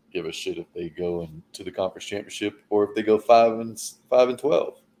 I don't give a shit if they go into the conference championship or if they go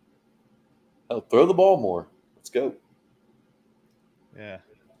 5-12. Hell, throw the ball more. Let's go. Yeah.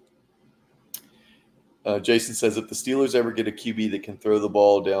 Jason says if the Steelers ever get a QB that can throw the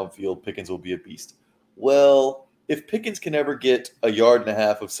ball downfield, Pickens will be a beast. Well, if Pickens can ever get 1.5 yards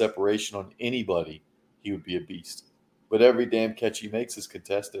of separation on anybody, he would be a beast. But every damn catch he makes is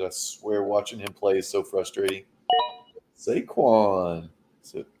contested. I swear, watching him play is so frustrating. Saquon.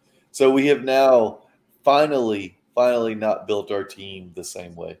 So we have now finally not built our team the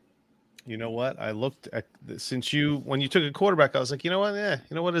same way. You know what? I looked at when you took a quarterback, I was like, you know what? Yeah,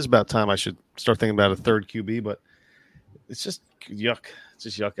 you know what? It's about time I should start thinking about a third QB, but it's just yuck. It's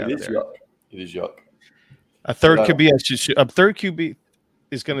just yuck out there. Yuck. It is yuck. A third QB, a third QB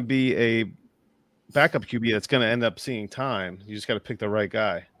is going to be a backup QB that's going to end up seeing time. You just got to pick the right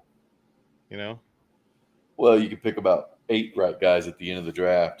guy. You know? Well, you can pick about 8 right guys at the end of the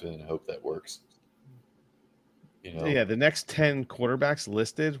draft and hope that works. You know? Yeah, the next 10 quarterbacks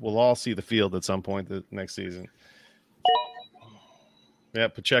listed will all see the field at some point the next season. Yeah,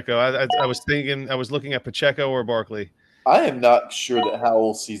 Pacheco. I was looking at Pacheco or Barkley. I am not sure that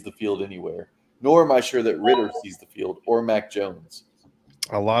Howell sees the field anywhere, nor am I sure that Ritter sees the field or Mac Jones.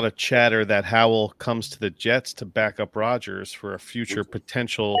 A lot of chatter that Howell comes to the Jets to back up Rodgers for a future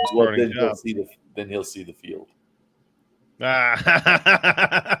potential starting job. Then he'll see the field.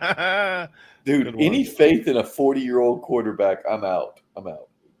 Dude, any faith in a 40-year-old quarterback, I'm out.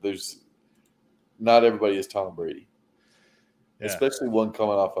 There's not everybody is Tom Brady, especially one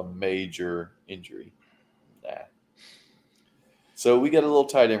coming off a major injury. Nah. So we got a little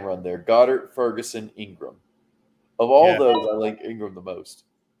tight end run there. Goddard, Ferguson, Ingram. Of all those, I like Ingram the most.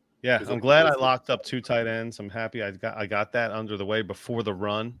 Yeah, I'm glad I locked up 2 tight ends. I'm happy I got that under the way before the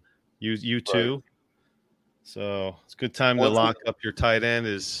run. You too. Right. So it's a good time to lock up your tight end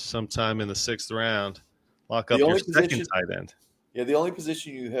is sometime in the 6th round. Lock up your second tight end. Yeah, the only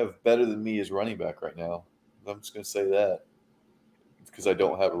position you have better than me is running back right now. I'm just going to say that because I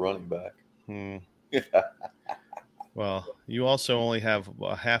don't have a running back. Well, you also only have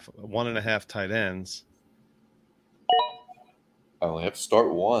 1.5 tight ends. I only have to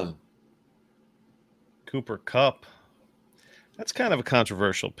start 1. Cooper Kupp. That's kind of a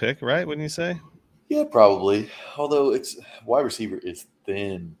controversial pick, right? Wouldn't you say? Yeah, probably. Although it's wide receiver is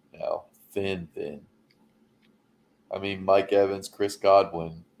thin now. Thin. I mean, Mike Evans, Chris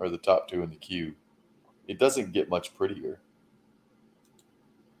Godwin are the top 2 in the queue. It doesn't get much prettier.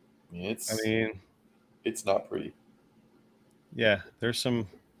 It's not pretty. Yeah, there's some.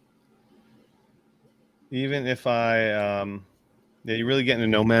 Even if you really get into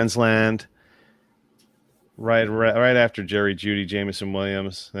no man's land. Right after Jerry Jeudy, Jameson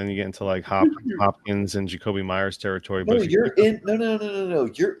Williams, then you get into like Hopkins and Jacoby Myers territory. No, you're in. No.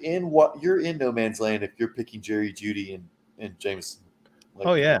 You're in no man's land if you're picking Jerry Jeudy and Jameson.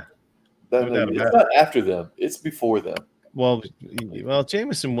 Yeah. It's not after them. It's before them. Well,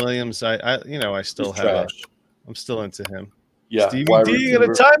 Jameson Williams, I still have. Trash. I'm still into him. Yeah. Stevie D in a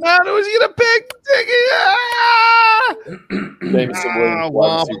timeout. Who's he gonna pick? Jameson Williams,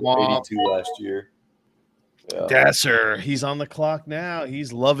 wide receiver 82 last year. Yeah. Dasser, he's on the clock now.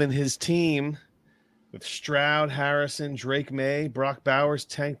 He's loving his team with Stroud, Harrison, Drake May, Brock Bowers,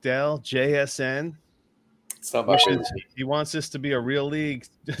 Tank Dell, JSN. It's not my favorite. He wants this to be a real league.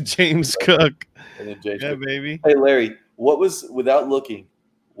 James Cook. And then James Cook. Baby. Hey, Larry, what was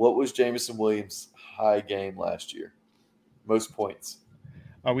Jameson Williams' high game last year? Most points.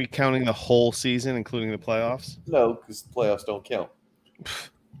 Are we counting the whole season, including the playoffs? No, because the playoffs don't count.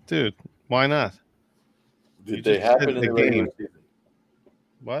 Dude, why not? Did they happen in the regular season?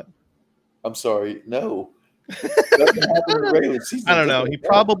 What? I'm sorry. No. Doesn't happen in the regular season. I don't know. He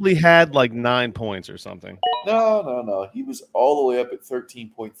probably had like 9 points or something. No. He was all the way up at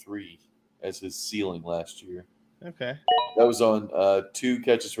 13.3 as his ceiling last year. Okay. That was on 2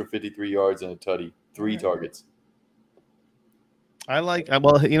 catches for 53 yards and a tutty, 3 targets.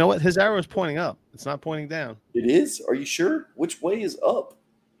 Well, you know what? His arrow is pointing up. It's not pointing down. It is? Are you sure? Which way is up?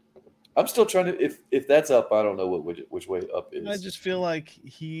 I'm still trying to. If that's up, I don't know which way up is. I just feel like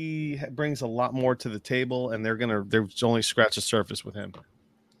he brings a lot more to the table, and they're only scratch the surface with him.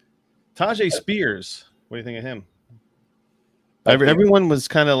 Tajay Spears, what do you think of him? Everyone was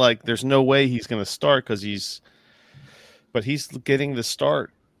kind of like, "There's no way he's going to start but he's getting the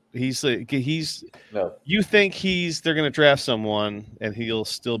start. He's no. You think they're going to draft someone, and he'll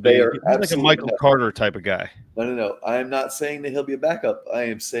still be he's like a Michael Carter type of guy. No. I am not saying that he'll be a backup. I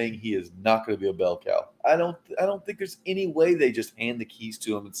am saying he is not going to be a bell cow. I don't think there's any way they just hand the keys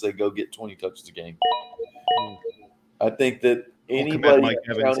to him and say, go get 20 touches a game. I think that anybody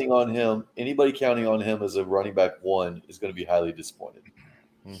counting on him as a running back 1 is going to be highly disappointed.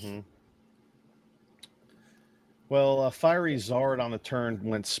 Mm-hmm. Well, Fiery Zard on the turn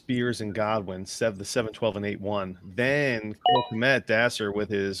went Spears and Godwin, the 7-12 and 8-1. Then Cole Kmet Dasser with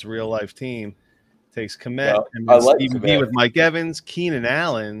his real life team takes Kmet and then Stevie B with Mike Evans, Keenan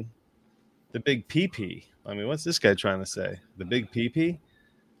Allen, the big PP. I mean, what's this guy trying to say? The big PP?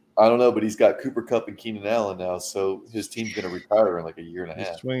 I don't know, but he's got Cooper Kupp and Keenan Allen now, so his team's going to retire in like a year and a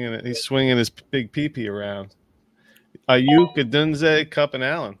half. He's swinging his big PP around. Ayuk, Adunze, Kupp, and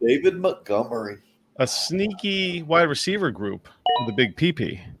Allen. David Montgomery. A sneaky wide receiver group with a big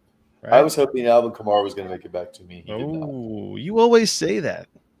PP. Right? I was hoping Alvin Kamara was going to make it back to me. He did not. You always say that.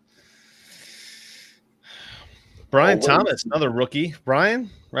 Brian Thomas, another rookie.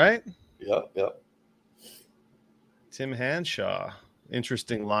 Brian, right? Yep. Tim Hanshaw.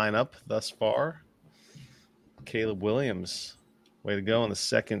 Interesting lineup thus far. Caleb Williams. Way to go in the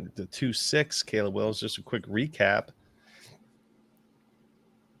 2-6. Caleb Williams, just a quick recap.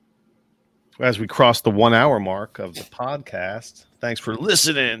 As we cross the 1 hour mark of the podcast, thanks for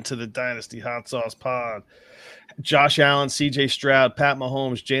listening to the Dynasty Hot Sauce Pod. Josh Allen, CJ Stroud, Pat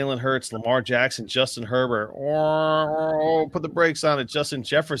Mahomes, Jalen Hurts, Lamar Jackson, Justin Herbert. Put the brakes on it. Justin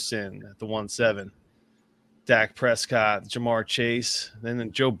Jefferson at the 1-7. Dak Prescott, Jamar Chase.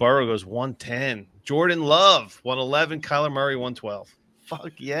 Then Joe Burrow goes 110. Jordan Love, 111. Kyler Murray, 112.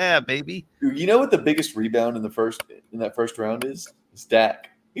 Fuck yeah, baby. You know what the biggest rebound in that first round is? It's Dak.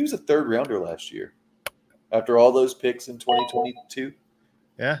 He was a 3rd rounder last year after all those picks in 2022.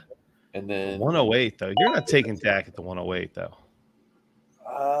 Yeah. And then 108, though. You're not taking Dak at the 108, though.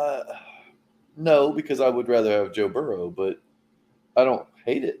 No, because I would rather have Joe Burrow, but I don't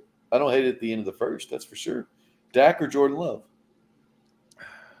hate it. I don't hate it at the end of the first, that's for sure. Dak or Jordan Love?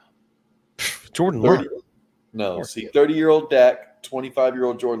 Jordan Love. No, see, 30-year-old Dak,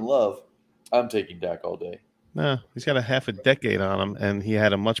 25-year-old Jordan Love, I'm taking Dak all day. No, he's got a half a decade on him, and he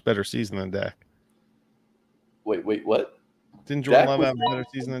had a much better season than Dak. Wait, what? Didn't Jordan Love have a better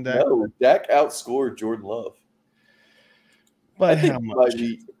season than Dak? No, Dak outscored Jordan Love. But how much?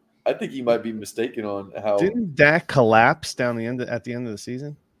 I think he might be mistaken on how. Didn't Dak collapse at the end of the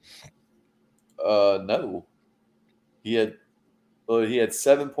season? No. He had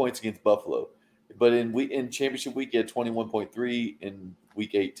 7 points against Buffalo, but in championship week he had 21.3. In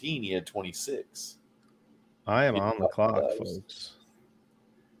week 18 he had 26. I am on the clock, folks.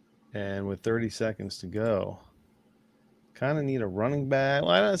 And with 30 seconds to go, kind of need a running back.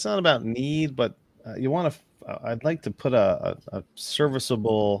 Well, it's not about need, but I'd like to put a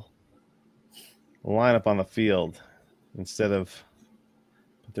serviceable lineup on the field instead of.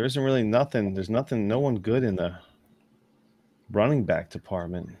 But there isn't really nothing. There's nothing. No one good in the running back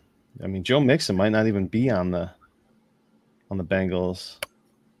department. I mean, Joe Mixon might not even be on the Bengals.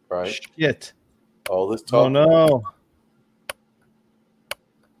 Right. Shit. All this talk. Oh no.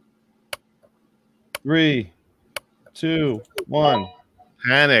 3, 2, 1.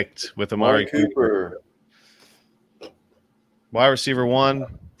 Panicked with Amari Cooper. Wide receiver 1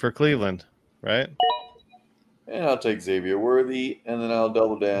 for Cleveland, right? And I'll take Xavier Worthy, and then I'll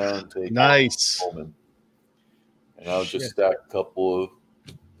double down and take Coleman. And I'll just stack a couple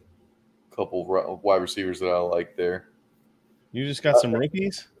wide receivers that I like there. You just got some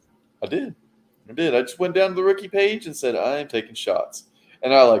rookies? I did. I just went down to the rookie page and said, I am taking shots.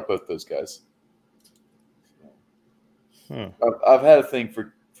 And I like both those guys. I've had a thing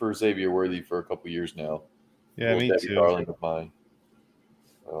for Xavier Worthy for a couple years now. Yeah, me too. Darling of mine.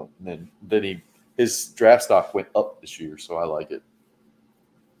 And then his draft stock went up this year, so I like it.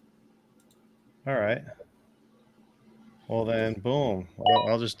 All right. Well, then, boom.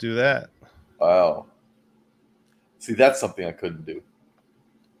 I'll just do that. Wow. See, that's something I couldn't do.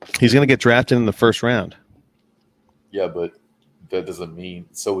 He's going to get drafted in the first round. Yeah, but that doesn't mean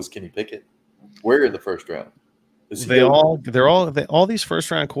so was Kenny Pickett. Where in the first round? All these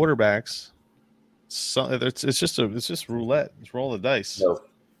first round quarterbacks. So it's just roulette. It's roll the dice.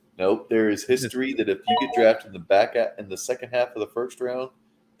 Nope. There is history that if you get drafted in the second half of the first round,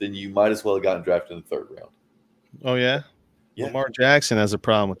 then you might as well have gotten drafted in the third round. Oh yeah. Lamar Jackson has a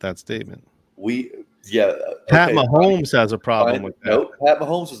problem with that statement. Pat Mahomes has a problem with that. Nope. Pat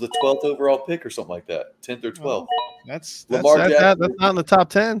Mahomes was the 12th overall pick or something like that, 10th or 12th. That's not in the top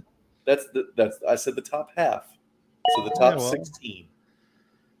 10. I said the top half. So the top 16.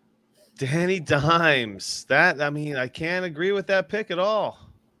 Danny Dimes. I can't agree with that pick at all.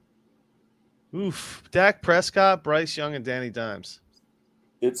 Oof. Dak Prescott, Bryce Young, and Danny Dimes.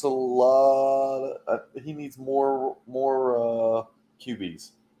 It's a lot. He needs more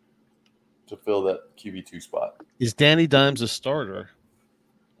QBs to fill that QB2 spot. Is Danny Dimes a starter?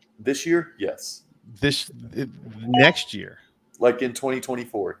 This year? Yes. Next year? Like in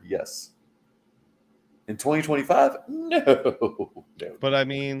 2024? Yes. In 2025? No. But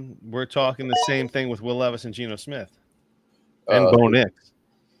we're talking the same thing with Will Levis and Geno Smith. And Bo Nix.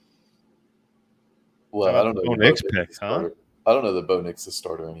 Well, I don't know. Bo Nix pick, huh? I don't know that Bo Nix is a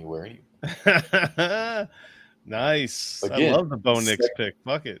starter anywhere. Nice. Again, I love the Bo Nix pick.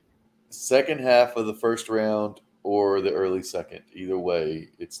 Fuck it. Second half of the first round or the early second. Either way,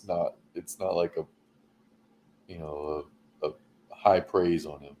 it's not like a high praise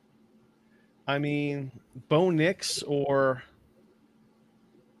on him. Bo Nix or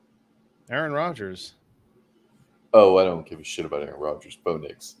Aaron Rodgers. Oh, I don't give a shit about Aaron Rodgers. Bo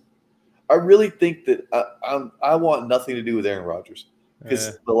Nix. I really think that I want nothing to do with Aaron Rodgers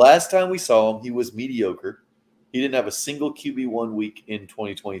because the last time we saw him, he was mediocre. He didn't have a single QB1 week in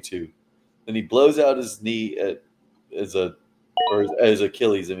 2022. Then he blows out his knee as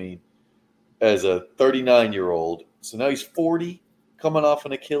Achilles. As a 39-year-old. So now he's 40, coming off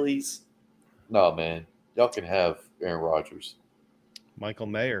an Achilles. No, man, y'all can have Aaron Rodgers. Michael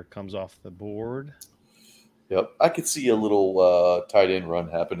Mayer comes off the board. Yep, I could see a little tight end run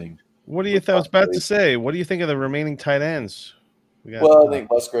happening. What do you think? I was about to say. What do you think of the remaining tight ends? I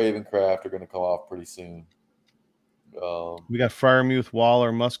think Musgrave and Kraft are going to come off pretty soon. We got Freiermuth,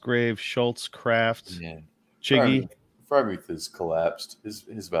 Waller, Musgrave, Schultz, Kraft, Chiggy. Freiermuth has collapsed.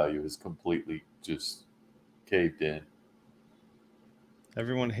 His value is completely just caved in.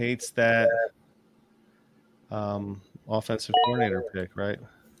 Everyone hates that offensive coordinator pick, right?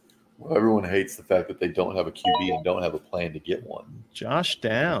 Well, everyone hates the fact that they don't have a QB and don't have a plan to get one. Josh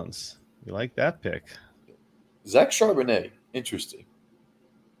Downs. You like that pick? Zach Charbonnet. Interesting.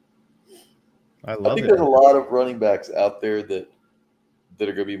 I think there's a lot of running backs out there that are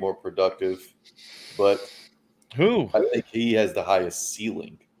going to be more productive, but who? I think he has the highest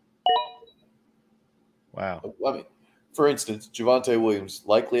ceiling. Wow. For instance, Javonte Williams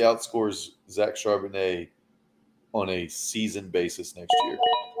likely outscores Zach Charbonnet on a season basis next year.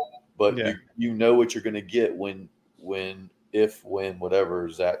 But you know what you're going to get when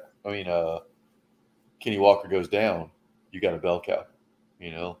Kenny Walker goes down. You got a bell cow,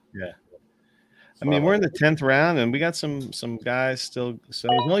 Yeah. We're in the 10th round, and we got some guys still. So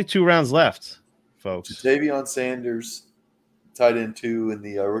there's only 2 rounds left, folks. Ja'Tavion Sanders, tight end 2 in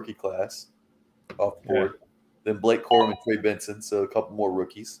the rookie class, off the board. Then Blake Corum and Trey Benson, so a couple more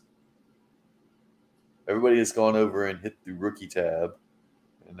rookies. Everybody has gone over and hit the rookie tab,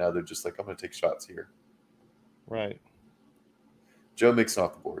 and now they're just like, I'm going to take shots here. Right. Joe Mixon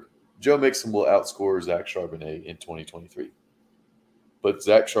off the board. Joe Mixon will outscore Zach Charbonnet in 2023. But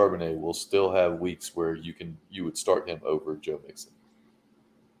Zach Charbonnet will still have weeks where you would start him over Joe Mixon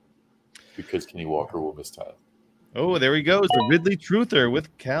because Kenny Walker will miss time. Oh, there he goes, the Ridley Truther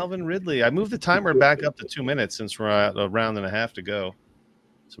with Calvin Ridley. I moved the timer back up to 2 minutes since we're at a round and a half to go,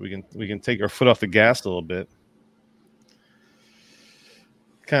 so we can take our foot off the gas a little bit.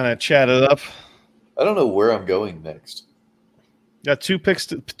 Kind of chat it up. I don't know where I'm going next. Got 2 picks.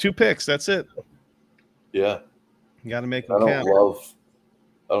 2 picks. That's it. Yeah, you got to make them count.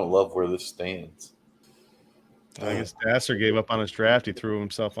 I don't love where this stands. I guess Dasser gave up on his draft. He threw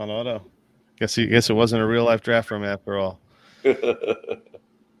himself on auto. Guess it wasn't a real life draft for him after all. He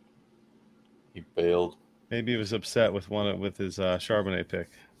failed. Maybe he was upset with his Charbonnet pick.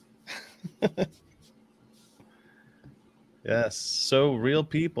 Yes, so real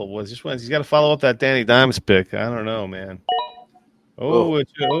people he's got to follow up that Danny Dimes pick. I don't know, man.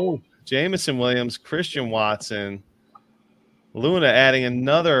 Jameson Williams, Christian Watson, Luna adding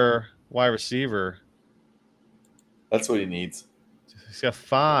another wide receiver. That's what he needs. He's got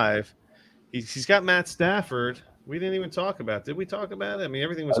 5. He's got Matt Stafford. We didn't even talk about it. Did we talk about it?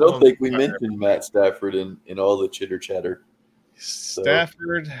 Everything was. I don't think we mentioned Matt Stafford in all the chitter chatter.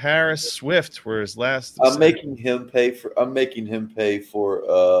 Stafford, Harris, Swift were his last. I'm making him pay for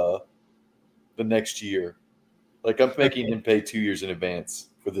the next year. Like I'm making him pay 2 years in advance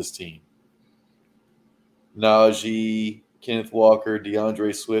for this team. Najee, Kenneth Walker,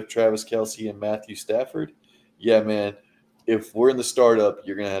 DeAndre Swift, Travis Kelce, and Matthew Stafford. Yeah, man. If we're in the startup,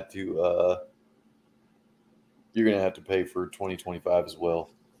 you're gonna have to pay for 2025 as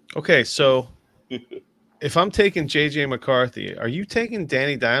well. Okay, so if I'm taking JJ McCarthy, are you taking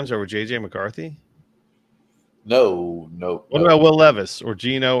Danny Dimes over JJ McCarthy? No. What about Will Levis or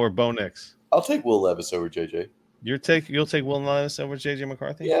Geno or Bo Nix? I'll take Will Levis over JJ. You'll take Will Levis over JJ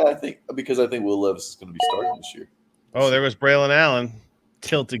McCarthy? Yeah, I think Will Levis is going to be starting this year. Oh, there was Braylon Allen,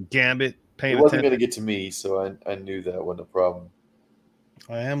 tilted gambit. It wasn't going to get to me, so I knew that wasn't a problem.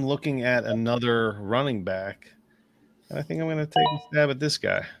 I am looking at another running back, and I think I'm going to take a stab at this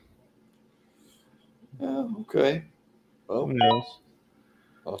guy. Okay. Well, who knows?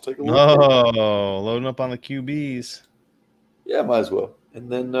 I'll take a look. Oh, loading up on the QBs. Yeah, might as well.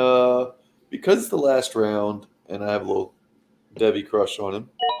 And then because it's the last round, and I have a little Debbie crush on him,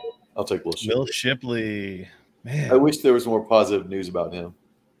 I'll take Will Shipley. Will Shipley. Man. I wish there was more positive news about him.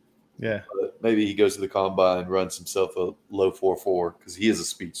 Yeah. But maybe he goes to the combine, runs himself a low 4.4 because he is a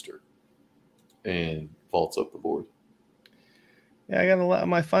speedster and vaults up the board. Yeah, I got a lot.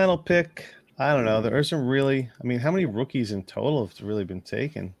 My final pick, I don't know. There are some really, how many rookies in total have really been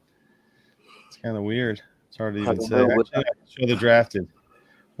taken? It's kind of weird. It's hard to even say. Actually, show the drafted.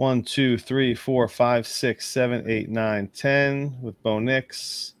 1, 2, 3, 4, 5, 6, 7, 8, 9, 10 with Bo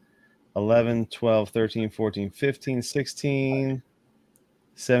Nix. 11, 12, 13, 14, 15, 16,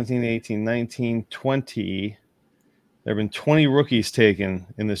 17, 18, 19, 20. There have been 20 rookies taken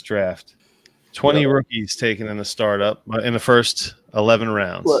in this draft. 20 rookies taken in the startup in the first 11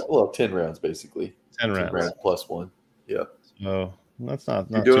 rounds. Well, 10 rounds, basically. 10 rounds plus one. Yeah. So that's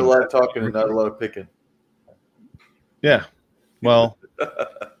not You're doing a lot of talking and not a lot of picking. Yeah. Well,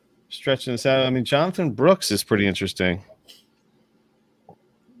 stretching this out. Jonathan Brooks is pretty interesting.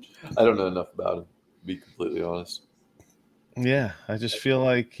 I don't know enough about him, to be completely honest. Yeah, I just feel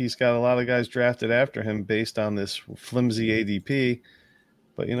like he's got a lot of guys drafted after him based on this flimsy ADP.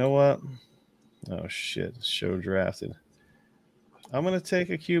 But you know what? Oh, shit. Show drafted. I'm going to take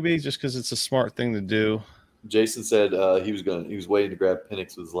a QB just because it's a smart thing to do. Jason said he was waiting to grab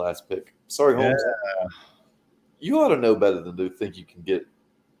Penix with his last pick. Sorry, Holmes. Yeah. You ought to know better than to think you can get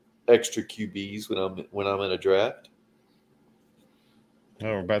extra QBs when I'm in a draft. Oh,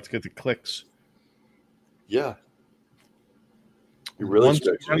 we're about to get the clicks. Yeah. You're really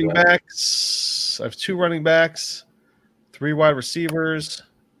running backs. I have 2 running backs, 3 wide receivers,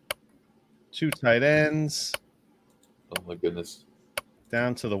 2 tight ends. Oh, my goodness.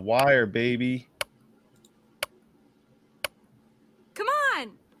 Down to the wire, baby. Come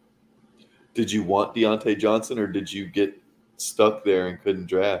on. Did you want Deontay Johnson or did you get stuck there and couldn't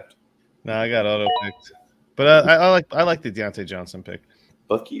draft? No, I got auto-picked. But I like the Deontay Johnson pick.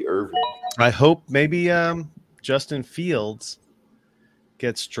 Bucky Irving. I hope maybe Justin Fields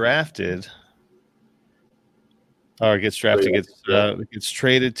gets drafted or gets traded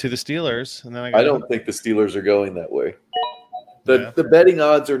to the Steelers, and then I don't think the Steelers are going that way. The betting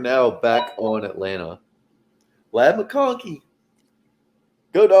odds are now back on Atlanta. Ladd McConkey,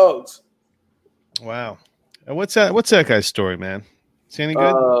 go Dogs! Wow, and what's that guy's story, man? Is he any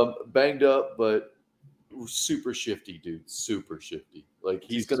good? Banged up, but super shifty, dude. Super shifty. Like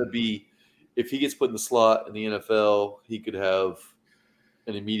he's going to be, if he gets put in the slot in the NFL, he could have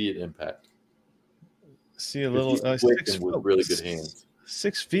an immediate impact. See a little 6 foot with really good hands.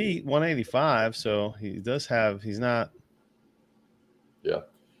 6 feet, 185. So he does have. He's not. Yeah,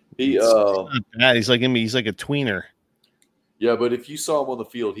 he's not bad. He's like He's like a tweener. Yeah, but if you saw him on the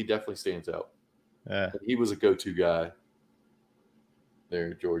field, he definitely stands out. Yeah, he was a go-to guy there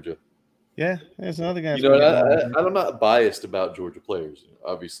in Georgia. Yeah, there's another guy. You know, I'm not biased about Georgia players.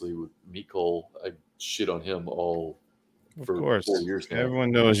 Obviously, with Mecole, I shit on him all for 4 years now.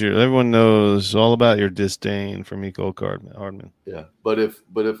 Everyone knows all about your disdain for Mecole Hardman. Yeah, but if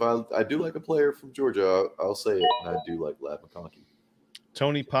I do like a player from Georgia, I'll say it, and I do like Ladd McConkey.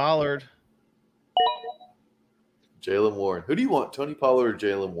 Tony Pollard. Jaylen Warren. Who do you want, Tony Pollard or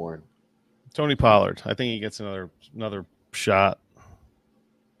Jaylen Warren? Tony Pollard. I think he gets another shot.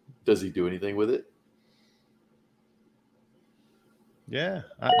 Does he do anything with it? Yeah,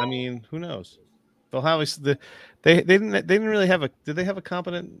 I mean, who knows? They'll have they didn't really have a. Did they have a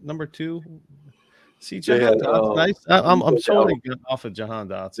competent number 2? See, Jahan Dotson. Nice. I'm totally off of Jahan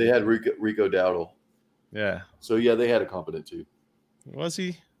Dotson. They had Rico Dowdle. Yeah. So yeah, they had a competent 2. Was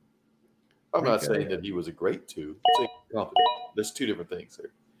he? I'm not saying that he was a great 2. I'm saying confident. There's 2 different things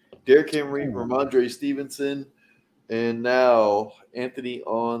there. Derrick Henry, Ramondre Stevenson, and now Anthony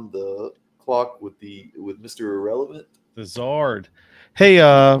on the clock with Mr. Irrelevant. The Zard. Hey,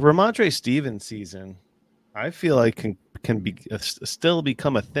 Ramondre Stevens season, I feel like can be still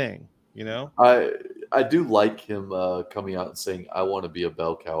become a thing. You know, I do like him coming out and saying, "I want to be a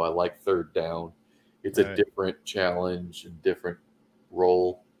bell cow. I like third down. It's a different challenge and different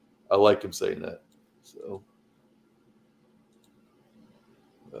role." I like him saying that. So,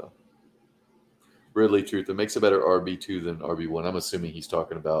 Ridley Truth, it makes a better RB2 than RB1. I'm assuming he's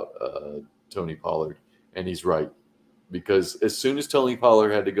talking about Tony Pollard, and he's right. Because as soon as Tony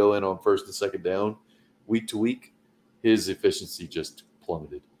Pollard had to go in on first and second down, week to week, his efficiency just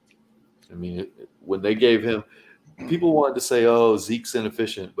plummeted. I mean, when they gave him, people wanted to say, "Oh, Zeke's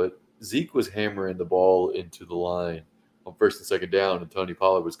inefficient," but Zeke was hammering the ball into the line on first and second down, and Tony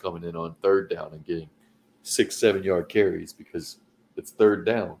Pollard was coming in on third down and getting 6-7 yard carries because it's third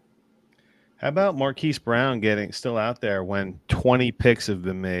down. How about Marquise Brown getting still out there when 20 picks have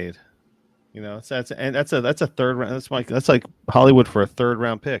been made? You know, that's a third round. That's like Hollywood for a third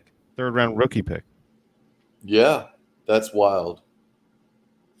round rookie pick. Yeah, that's wild.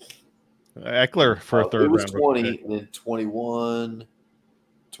 Eckler for a third round. It was 20 and then 21,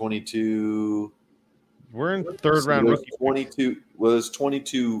 22. We're in third round rookie. 22 was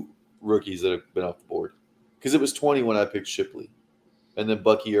 22 rookies that have been off the board because it was 20 when I picked Shipley, and then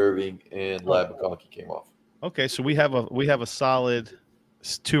Bucky Irving and Lab McConkey came off. Okay, so we have a solid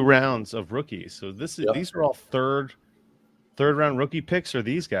 2 rounds of rookies. So these are all third round rookie picks. Or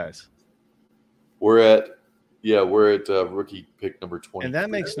these guys? We're at rookie pick number 20. And that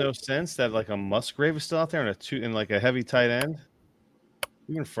makes no sense that like a Musgrave is still out there and like a heavy tight end.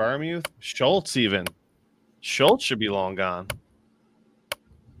 Even Freiermuth, Schultz even. Schultz should be long gone.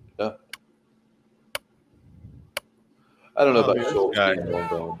 Yeah. I don't know about Schultz being long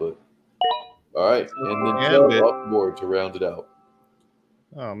gone, but all right. And then Chubb off the board to round it out.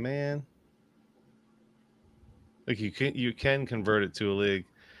 Oh man. Like you can convert it to a league.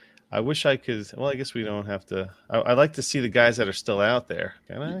 I wish I could. Well, I guess we don't have to. I like to see the guys that are still out there.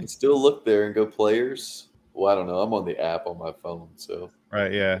 Can I? You can still look there and go players. Well, I don't know. I'm on the app on my phone, so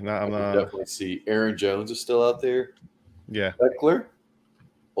right. Yeah, I can definitely see Aaron Jones is still out there. Yeah, Eckler,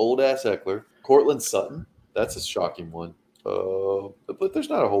 old ass Eckler, Cortland Sutton. That's a shocking one. But there's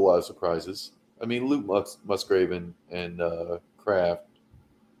not a whole lot of surprises. I mean, Luke Musgrave and Tucker Kraft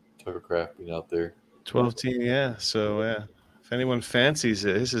being out there. 12 team, yeah. So yeah. If anyone fancies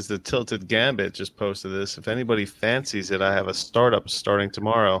it, this is the Tilted Gambit just posted this. If anybody fancies it, I have a startup starting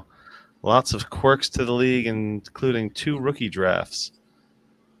tomorrow. Lots of quirks to the league, including 2 rookie drafts.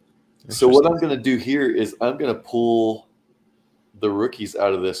 So what I'm going to do here is I'm going to pull the rookies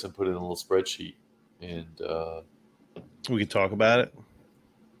out of this and put it in a little spreadsheet. And we can talk about it.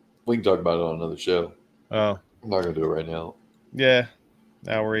 We can talk about it on another show. Oh. I'm not going to do it right now. Yeah.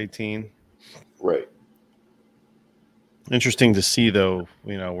 Hour 18. Right. Interesting to see, though.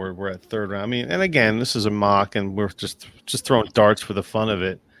 You know, we're at third round. I mean, and again, this is a mock, and we're just throwing darts for the fun of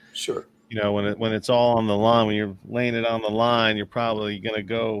it. Sure. You know, when it's all on the line, when you're laying it on the line, you're probably gonna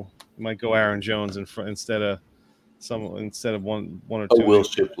go. You might go Aaron Jones in front instead of one or two. Will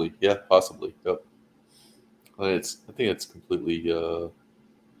Shipley, yeah, possibly. Yep. I think it's completely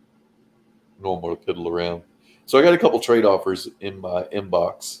normal to piddle around. So I got a couple trade offers in my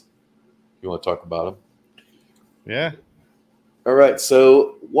inbox. You want to talk about them? Yeah. All right.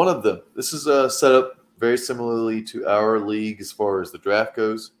 So one of them, this is set up very similarly to our league as far as the draft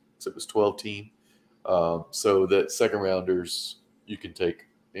goes. So it was 12 team. So that second rounders you can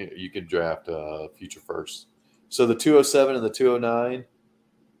draft future first. So the 207 and the 209,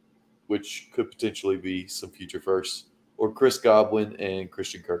 which could potentially be some future firsts, or Chris Godwin and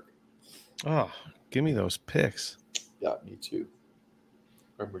Christian Kirk. Oh, give me those picks. Yeah, me too.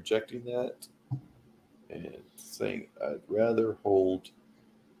 I'm rejecting that and saying I'd rather hold.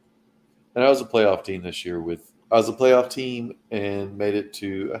 And I was a playoff team this year I was a playoff team and made it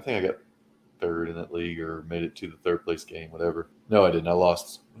to, I think I got third in that league or made it to the third place game, whatever. No, I didn't. I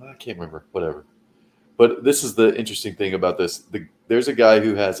lost. I can't remember. Whatever. But this is the interesting thing about this. There's a guy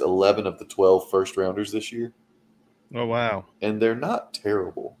who has 11 of the 12 first rounders this year. Oh, wow. And they're not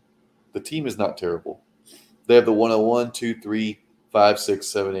terrible. The team is not terrible. They have the 101, 2, 3, 5, 6,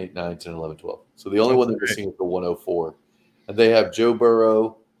 7, 8, 9, 10, 11, 12. So the only one that we're seeing is the 104. And they have Joe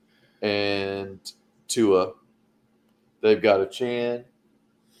Burrow and Tua. They've got Achane.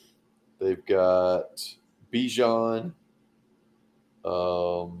 They've got Bijan.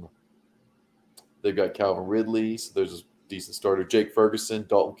 They've got Calvin Ridley. So there's a decent starter. Jake Ferguson,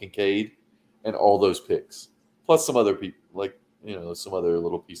 Dalton Kincaid. and all those picks, plus some other people, like, some other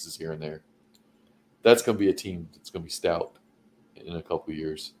little pieces here and there. That's going to be a team that's going to be stout in a couple of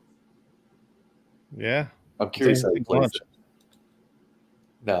years. Yeah. I'm curious how he plays it.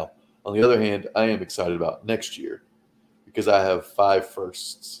 Now, on the other hand, I am excited about next year because I have 5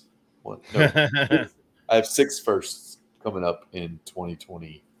 firsts. I have 6 firsts coming up in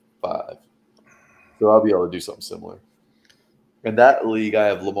 2025. So I'll be able to do something similar. In that league, I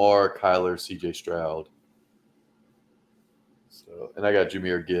have Lamar, Kyler, CJ Stroud. And I got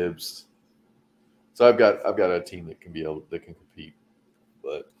Jahmyr Gibbs. So I've got a team that can compete.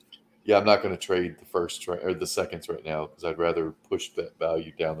 But yeah, I'm not going to trade the first or the seconds right now because I'd rather push that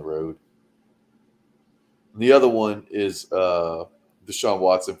value down the road. And the other one is Deshaun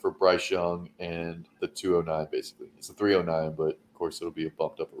Watson for Bryce Young and the 209 basically. It's a 309, but of course it'll be a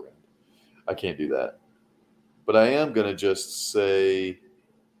bumped up around. I can't do that. But I am going to just say,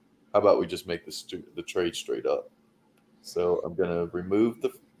 how about we just make the trade straight up? So I'm going to remove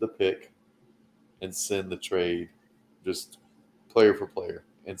the pick and send the trade just player for player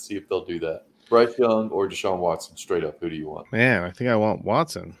and see if they'll do that. Bryce Young or Deshaun Watson, straight up. Who do you want? Man, I think I want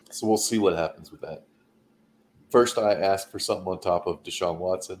Watson. So we'll see what happens with that. First, I asked for something on top of Deshaun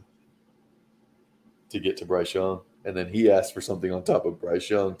Watson to get to Bryce Young. And then he asked for something on top of Bryce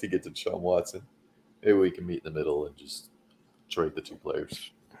Young to get to Deshaun Watson. Maybe we can meet in the middle and just trade the 2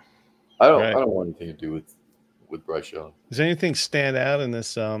 players. I don't want anything to do with Bryce Young. Does anything stand out in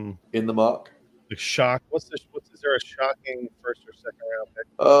this? In the mock? The shock. Is there a shocking first or second round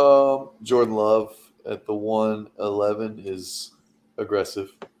pick? Jordan Love at the 111 is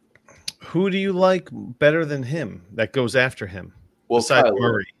aggressive. Who do you like better than him that goes after him? Well, besides Kyler.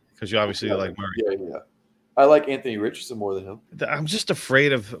 Murray, because you obviously like Murray. Yeah. I like Anthony Richardson more than him. I'm just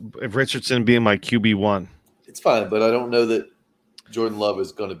afraid of Richardson being my QB1. It's fine, but I don't know that Jordan Love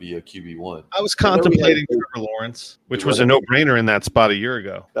is going to be a QB1. I was contemplating Trevor Lawrence, which was a no-brainer in that spot a year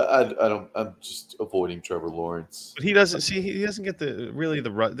ago. I'm just avoiding Trevor Lawrence. But he doesn't get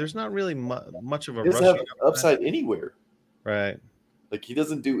there's not really much of a rush. He doesn't have upside anywhere. Right. Like, he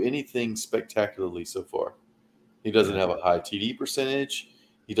doesn't do anything spectacularly so far. He doesn't have a high TD percentage.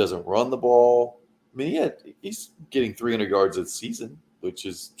 He doesn't run the ball. I mean, he's getting 300 yards a season, which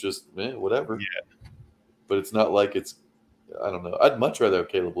is just whatever. Yeah. But it's not like it's, I don't know. I'd much rather have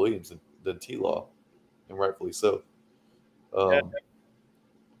Caleb Williams than T-Law, and rightfully so. We'll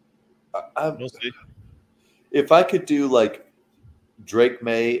see. If I could do like Drake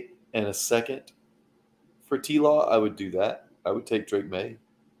May and a second for T-Law, I would do that. I would take Drake May.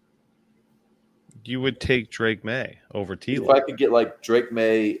 You would take Drake May over T-Law? If I could get like Drake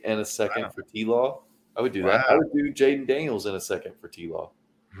May and a second for T-Law, I would do that. I would do Jaden Daniels in a second for T-Law.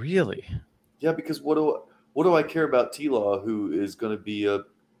 Really? Yeah, because what do I care about T-Law, who is going to be a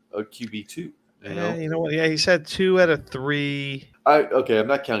QB2? You know what? Yeah, he's had 2 out of 3. I'm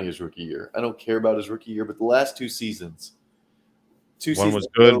not counting his rookie year. I don't care about his rookie year, but the last 2 seasons. One was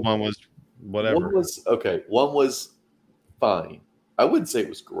good, one was whatever. One was fine. I wouldn't say it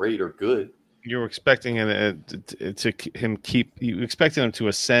was great or good. You were expecting you expected him to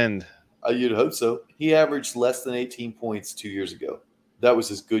ascend. You'd hope so. He averaged less than 18 points 2 years ago. That was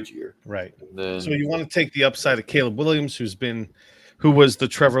his good year. Right. So you want to take the upside of Caleb Williams, who was the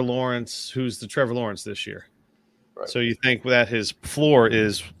Trevor Lawrence, who's the Trevor Lawrence this year. Right. So you think that his floor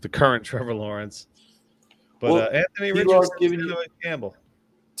is the current Trevor Lawrence. But Anthony Richardson giving you gamble.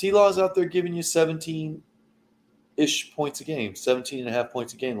 T-Law's out there giving you 17-ish points a game, 17.5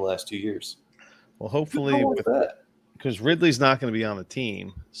 points a game the last 2 years. Well, hopefully with that, because Ridley's not going to be on the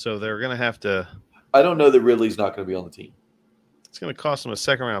team, so they're going to have to. I don't know that Ridley's not going to be on the team. It's going to cost them a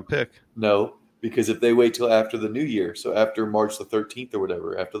second-round pick. No, because if they wait till after the new year, so after March the 13th or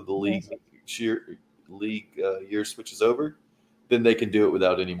whatever, after the league year switches over, then they can do it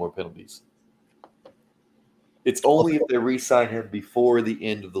without any more penalties. It's only if they re-sign him before the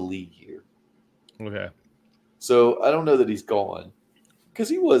end of the league year. Okay. So I don't know that he's gone because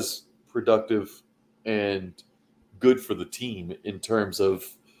he was productive and good for the team in terms of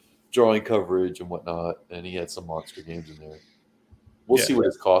drawing coverage and whatnot, and he had some monster games in there. We'll see what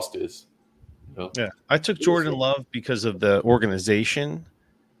his cost is. Yeah, I took Jordan Love because of the organization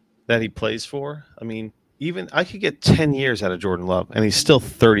that he plays for. I mean, even I could get 10 years out of Jordan Love, and he's still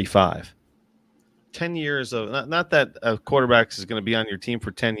 35. 10 years of not that a quarterback is going to be on your team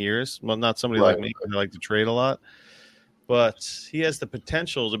for 10 years. Well, not somebody like me who like to trade a lot, but he has the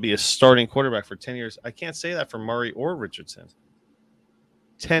potential to be a starting quarterback for 10 years. I can't say that for Murray or Richardson.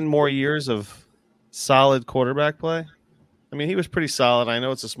 10 more years of solid quarterback play. I mean, he was pretty solid. I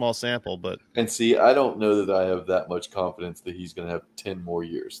know it's a small sample, but And see, I don't know that I have that much confidence that he's going to have 10 more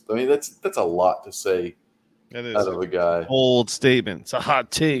years. I mean, that's a lot to say that is out of a guy. Bold statement. It's a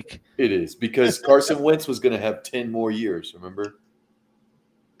hot take. It is, because Carson Wentz was going to have 10 more years, remember?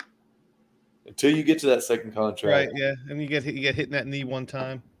 Until you get to that second contract. Right, yeah. And you get hit in that knee one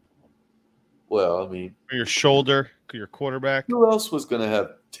time. Well, I mean. Or your shoulder, your quarterback. Who else was going to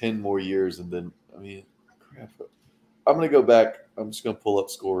have 10 more years? And then, I mean, crap. I'm going to go back. I'm just going to pull up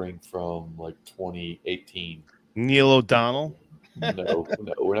scoring from like 2018. Neil O'Donnell? No,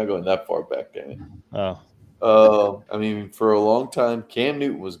 we're not going that far back, Dan. Oh. I mean, for a long time, Cam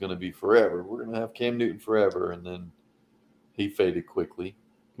Newton was going to be forever. We're going to have Cam Newton forever, and then he faded quickly.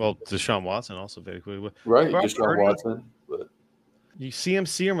 Well, Deshaun Watson also faded quickly. Right, Deshaun Watson. But you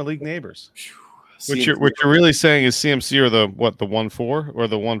CMC or Malik Neighbors? CMC. What you're really saying is CMC or the 1-4 or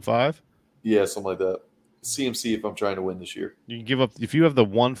the 1-5? Yeah, something like that. CMC if I'm trying to win this year. You can give up if you have the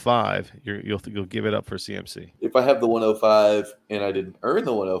 1-5, you'll give it up for CMC. If I have the 105 and I didn't earn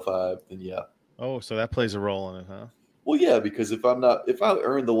the 105, then yeah. Oh, so that plays a role in it, huh? Well, yeah, because if I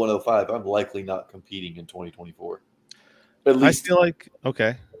earn the 105, I'm likely not competing in 2024. At least I feel like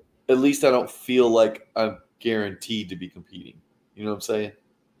okay. At least I don't feel like I'm guaranteed to be competing. You know what I'm saying?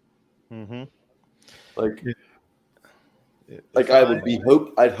 Mm-hmm.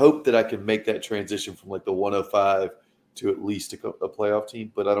 I'd hope that I can make that transition from like the 105 to at least a playoff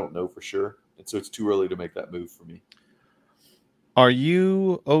team, but I don't know for sure. And so it's too early to make that move for me. Are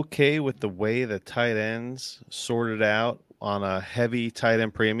you okay with the way the tight ends sorted out on a heavy tight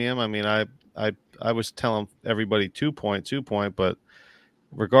end premium? I mean, I was telling everybody 2.2, but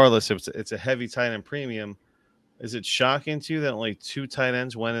regardless, if it's a heavy tight end premium, is it shocking to you that only 2 tight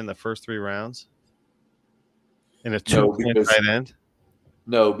ends went in the first 3 rounds? In a 2-point tight end?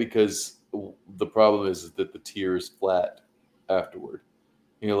 No, because the problem is that the tier is flat afterward.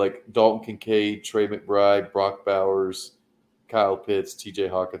 You know, like Dalton Kincaid, Trey McBride, Brock Bowers, Kyle Pitts, TJ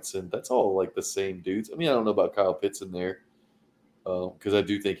Hawkinson. That's all like the same dudes. I mean, I don't know about Kyle Pitts in there because I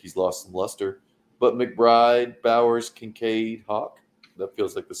do think he's lost some luster. But McBride, Bowers, Kincaid, Hawk, that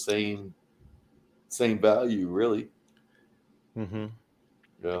feels like the same value, really. Mm-hmm.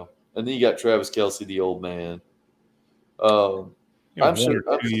 Yeah. And then you got Travis Kelce, the old man. I'm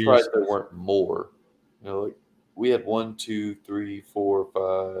surprised there weren't more. You know, like we had 1, 2, 3, 4,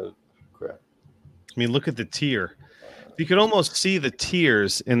 5. Crap. I mean, look at the tier. You can almost see the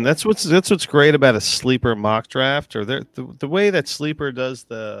tiers, and that's what's great about a sleeper mock draft, or the way that sleeper does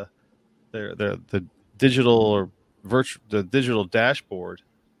the digital or the digital dashboard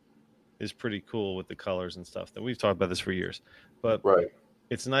is pretty cool with the colors and stuff. That we've talked about this for years, but right.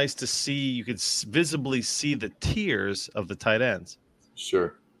 It's nice to see. You could visibly see the tiers of the tight ends.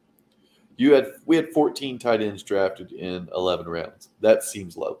 Sure. We had 14 tight ends drafted in 11 rounds. That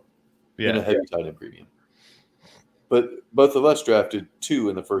seems low. In a heavy tight end premium. But both of us drafted 2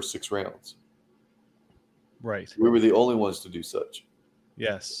 in the first 6 rounds. Right. We were the only ones to do such.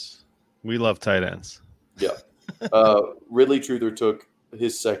 Yes. We love tight ends. Yeah. Ridley Truther took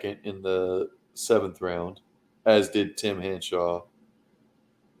his second in the 7th round, as did Tim Hanshaw.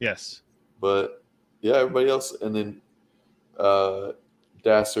 Yes. But, yeah, everybody else. And then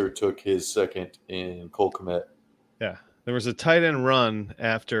Dasser took his second in Cole Kmet. Yeah. There was a tight end run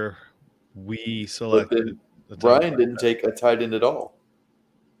after we selected. Brian didn't take a tight end at all.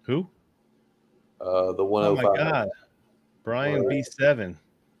 Who? The 105. Oh, my God. Brian B7.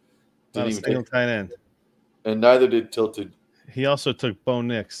 Not a single tight end. And neither did Tilted. He also took Bo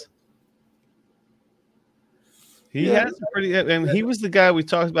Nix. He has a pretty, and he was the guy we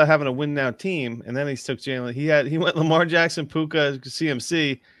talked about having a win now team, and then he took Jalen. He went Lamar Jackson, Puka,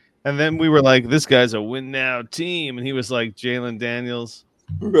 CMC, and then we were like, this guy's a win now team, and he was like Jalen Daniels,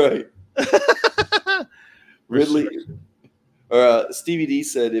 right? Ridley, Stevie D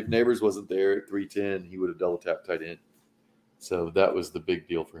said if Neighbors wasn't there at 310, he would have double tapped tight end. So that was the big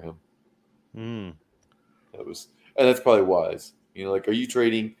deal for him. And that's probably wise. You know, like, are you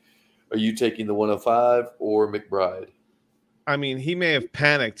taking the 105 or McBride? I mean, he may have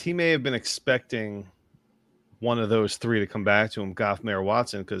panicked. He may have been expecting one of those 3 to come back to him, Goff, Mayer,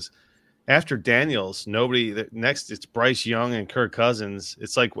 Watson, because after Daniels, next it's Bryce Young and Kirk Cousins.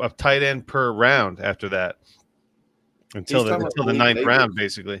 It's like a tight end per round after that. Until the 9th round,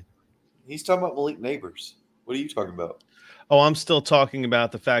 basically. He's talking about Malik Neighbors. What are you talking about? Oh, I'm still talking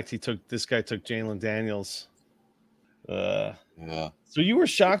about the fact this guy took Jalen Daniels. Yeah. So you were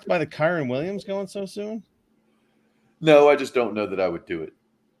shocked by the Kyren Williams going so soon? No, I just don't know that I would do it.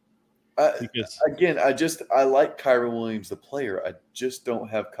 I like Kyron Williams, the player. I just don't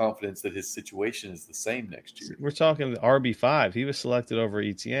have confidence that his situation is the same next year. We're talking RB5. He was selected over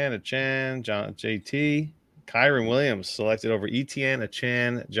Etienne, Achane, JT. Kyron Williams selected over Etienne,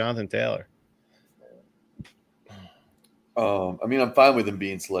 Achane, Jonathan Taylor. I'm fine with him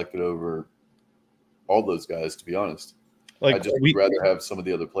being selected over all those guys, to be honest. Like, I just would rather have some of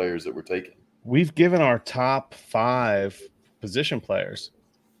the other players that were taken. We've given our top 5 position players.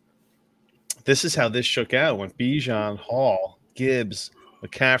 This is how this shook out when Bijan, Hall, Gibbs,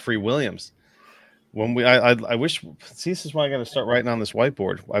 McCaffrey, Williams. When I wish. See, this is why I got to start writing on this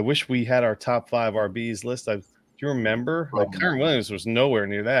whiteboard. I wish we had our top 5 RBs list. Do you remember? Kyron Williams was nowhere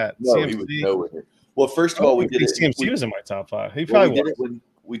near that. No, CMC, he was nowhere near. Well, first of all, we did it. CMC was in my top 5. He probably was.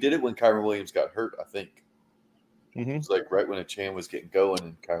 We did it when Kyron Williams got hurt, I think. Mm-hmm. It was like right when Achane was getting going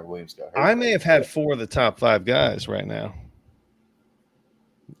and Kyron Williams got hurt. I may have had 4 of the top 5 guys right now.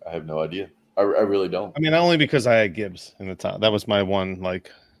 I have no idea. I really don't. I mean, only because I had Gibbs in the top. That was my one, right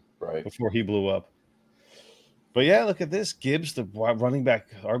before he blew up. But yeah, look at this. Gibbs, the running back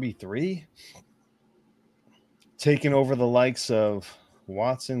RB3, taking over the likes of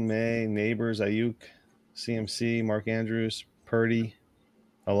Watson, May, Neighbors, Ayuk, CMC, Mark Andrews, Purdy,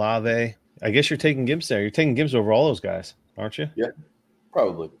 Olave. I guess you're taking Gibbs there. You're taking Gibbs over all those guys, aren't you? Yeah,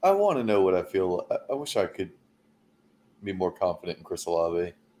 probably. I want to know what I feel. I wish I could be more confident in Chris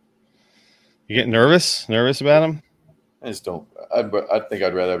Olave. You get nervous about him? I just don't. I think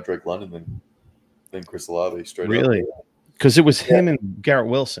I'd rather have Drake London than Chris Olave straight up. Really? Because it was him and Garrett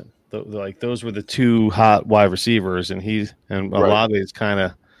Wilson. Those were the 2 hot wide receivers, and Olave is kind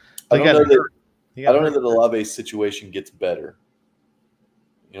of. I don't know that Olave's situation gets better.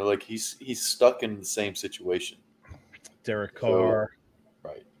 He's stuck in the same situation. Derek Carr,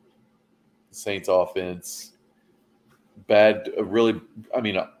 right? The Saints offense. An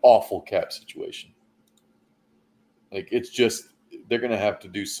awful cap situation. It's just they're going to have to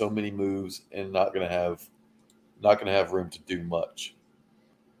do so many moves and not going to have room to do much.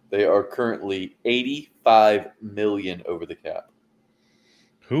 They are currently $85 million over the cap.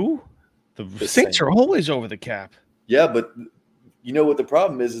 Who? The Saints are always over the cap. Yeah, but you know what the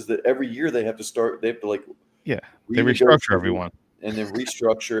problem is that every year they have to they restructure everyone and then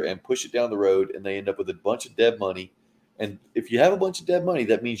restructure and push it down the road, and they end up with a bunch of dead money. And if you have a bunch of dead money,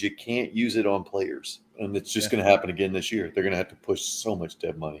 that means you can't use it on players. And it's just going to happen again this year. They're going to have to push so much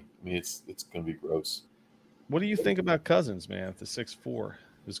dead money. I mean, it's going to be gross. What do you think about Cousins, man, at the 6'4"?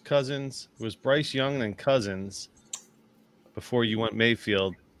 It was Bryce Young and Cousins before you went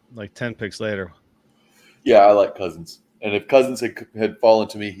Mayfield, 10 picks later. Yeah, I like Cousins. And if Cousins had fallen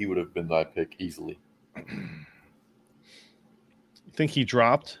to me, he would have been my pick easily. You think he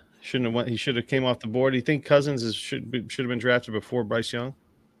dropped? He should have came off the board. Do you think Cousins should have been drafted before Bryce Young?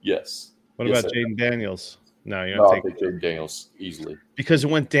 Yes. What about Jaden Daniels? No, you're not taking. I'll take Jaden Daniels easily. Because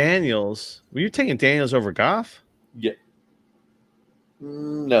it went Daniels. Were you taking Daniels over Goff? Yeah.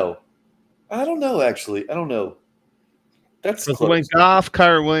 No. I don't know, actually. I don't know. That's close. It went Goff,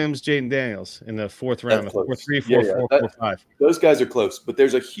 Kyron Williams, Jaden Daniels in the 4th round. 4-3, 4-4, 4-5. Those guys are close, but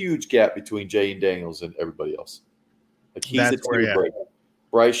there's a huge gap between Jaden Daniels and everybody else. He's a tier breaker.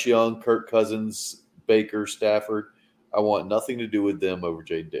 Bryce Young, Kirk Cousins, Baker, Stafford. I want nothing to do with them over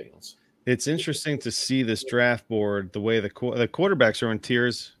Jaden Daniels. It's interesting to see this draft board, the way the quarterbacks are in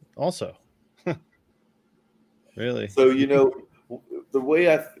tiers also. Really? So, the way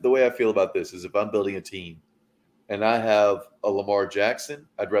I feel about this is if I'm building a team and I have a Lamar Jackson,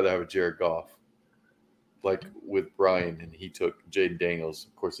 I'd rather have a Jared Goff. Like with Brian, and he took Jaden Daniels.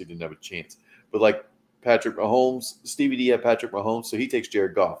 Of course, he didn't have a chance. But Patrick Mahomes, Stevie D had Patrick Mahomes, so he takes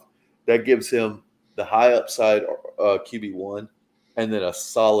Jared Goff. That gives him the high upside QB1 and then a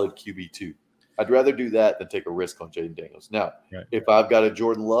solid QB2. I'd rather do that than take a risk on Jaden Daniels. Now, If I've got a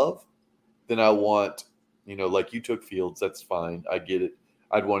Jordan Love, then I want, like you took Fields, that's fine. I get it.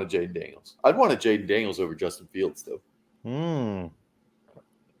 I'd want a Jaden Daniels. I'd want a Jaden Daniels over Justin Fields, though. I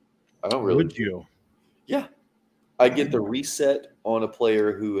don't really. Would you? Yeah. I get the reset on a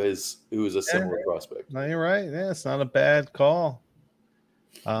player who is a similar prospect. No, you're right. Yeah, it's not a bad call.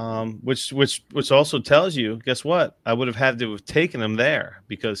 Which also tells you, guess what? I would have had to have taken him there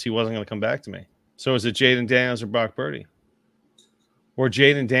because he wasn't going to come back to me. So is it Jaden Daniels or Brock Purdy? Or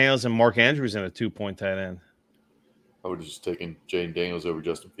Jaden Daniels and Mark Andrews in a 2-point tight end? I would have just taken Jaden Daniels over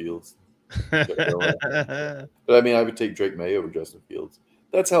Justin Fields. But I would take Drake May over Justin Fields.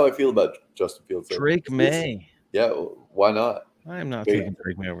 That's how I feel about Justin Fields. Drake May. Yeah, why not? I am not taking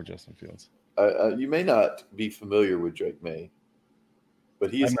Drake May over Justin Fields. You may not be familiar with Drake May,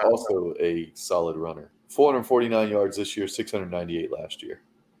 but he's also a solid runner. 449 yards this year, 698 last year.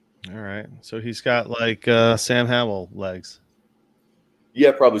 All right. So he's got like Sam Howell legs.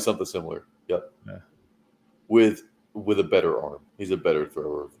 Yeah, probably something similar. Yep. Yeah. With a better arm. He's a better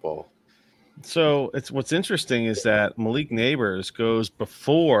thrower of the ball. So what's interesting is that Malik Neighbors goes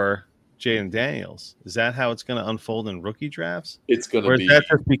before Jaden Daniels. Is that how it's going to unfold in rookie drafts? It's going Or to is be that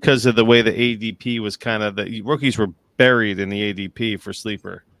just because of the way the ADP was kind of the rookies were buried in the ADP for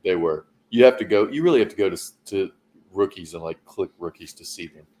sleeper? They were. You have to go. You really have to go to rookies and like click rookies to see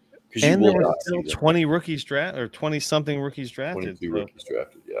them. Because you And will there were not still see them. 20 rookies draft or 20 something rookies drafted. 22 rookies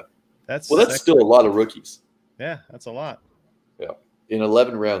drafted. Yeah. That's still a lot of rookies. Yeah, that's a lot. Yeah. In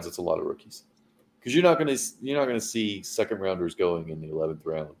 11 rounds, it's a lot of rookies. Because you're not going to see second rounders going in the 11th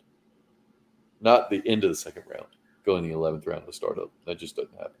round. Not the end of the second round, going in the 11th round to start up. That just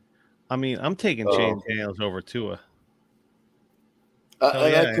doesn't happen. I mean, I'm taking Jaden Daniels over Tua.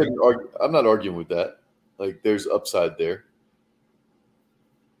 I couldn't argue. I'm not arguing with that. Like, there's upside there.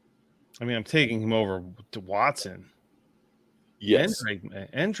 I mean, I'm taking him over to Watson. Yes.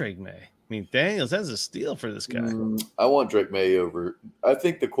 And Drake May. I mean, Daniels, that's a steal for this guy. I want Drake May over. I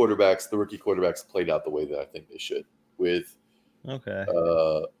think the rookie quarterbacks played out the way that I think they should. With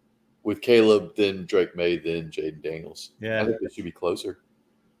Caleb, then Drake May, then Jaden Daniels. Yeah. I think they should be closer.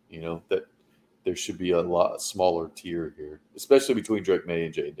 That there should be a lot smaller tier here, especially between Drake May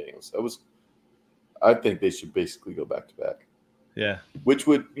and Jaden Daniels. I think they should basically go back to back. Yeah. Which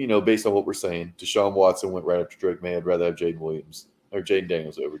would, based on what we're saying, Deshaun Watson went right after Drake May. I'd rather have Jaden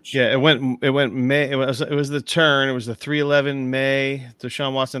Daniels over. Yeah, it went May. It was the turn. It was the 3-11 May,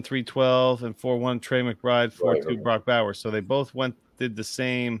 Deshaun Watson 3-12, and 4-1 Trey McBride, 4-2 Brock Bowers. So they both did the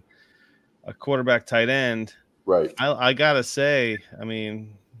same quarterback tight end. Right. I gotta say, I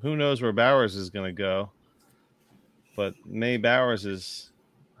mean, who knows where Bowers is gonna go? But May Bowers is,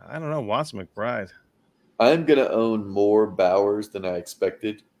 I don't know, Watson McBride. I'm going to own more Bowers than I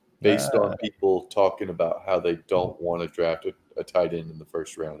expected based on people talking about how they don't want to draft a tight end in the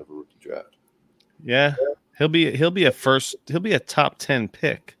first round of a rookie draft. Yeah. He'll be a top 10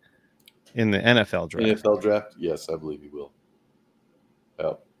 pick in the NFL draft. NFL draft? Yes, I believe he will.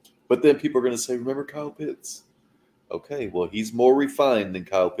 Yeah. But then people are going to say, remember Kyle Pitts? Okay, well, he's more refined than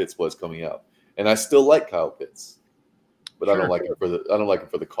Kyle Pitts was coming out. And I still like Kyle Pitts. But sure. I don't like him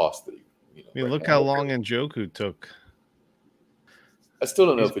for the cost that he. I mean, look how long Njoku took. I still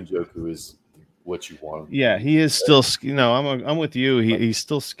don't know if Njoku is what you want. Yeah, he is still. I'm with you. He's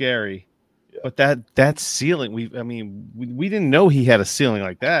still scary. Yeah. But that ceiling, we didn't know he had a ceiling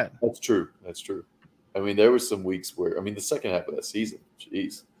like that. That's true. I mean, there were some weeks where, the second half of that season,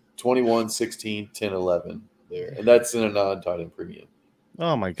 21, 16, 10, 11 there, and that's in a non-tight end premium.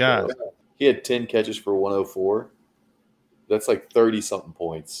 Oh my God! So, he had 10 catches for 104. That's like 30-something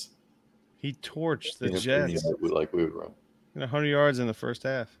points. He torched the Jets. Like we would run. 100 yards in the first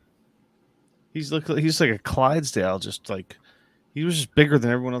half. He's like a Clydesdale, he was just bigger than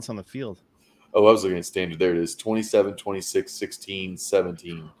everyone else on the field. Oh, I was looking at standard. There it is. 27, 26, 16,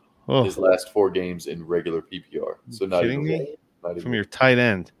 17. Oh. His last 4 games in regular PPR. So not kidding even me? Not even. From your tight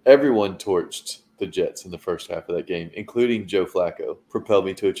end. Everyone torched the Jets in the first half of that game, including Joe Flacco. Propelled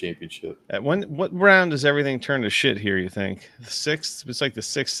me to a championship. What round does everything turn to shit here, you think? The 6th? It's like the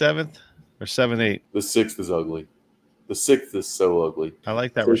 6th, 7th? Or 7-8. The 6th is ugly. The 6th is so ugly. I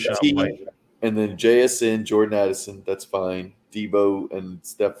like that Rashad White. And then JSN, Jordan Addison, that's fine. Debo and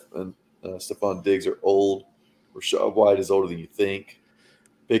Stephon Diggs are old. Rashad White is older than you think.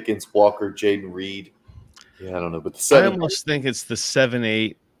 Pickens, Walker, Jaden Reed. Yeah, I don't know. But I almost think it's the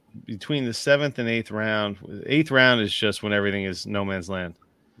 7-8. Between the 7th and 8th round. 8th round is just when everything is no man's land.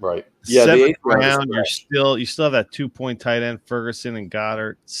 Right. Yeah, the 8th round, you still have that 2-point tight end, Ferguson and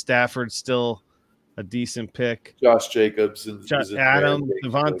Goddard. Stafford still a decent pick. Josh Jacobs and Adams,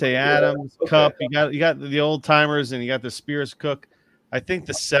 Devontae Adams, Kupp. You got the old timers and you got the Spears Cook. I think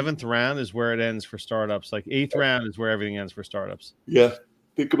the 7th round is where it ends for startups. Like 8th round is where everything ends for startups. Yeah.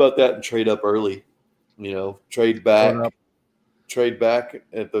 Think about that and trade up early. Trade back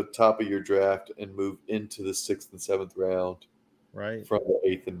at the top of your draft and move into the 6th and 7th round. Right. From the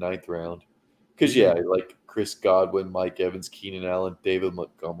 8th and 9th round. Because, like Chris Godwin, Mike Evans, Keenan Allen, David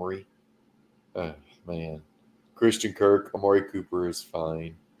Montgomery. Oh, man. Christian Kirk, Amari Cooper is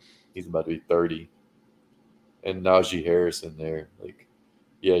fine. He's about to be 30. And Najee Harris in there.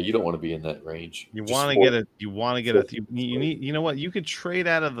 You don't want to be in that range. You want to get you need, you know what? You could trade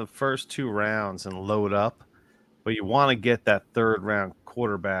out of the first 2 rounds and load up, but you want to get that 3rd round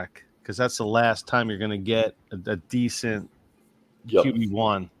quarterback because that's the last time you're going to get a decent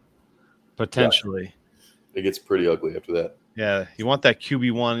QB1 potentially. Yeah. It gets pretty ugly after that. Yeah, you want that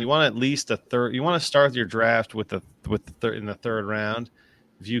QB1. You want at least a third. You want to start your draft with the in the 3rd round,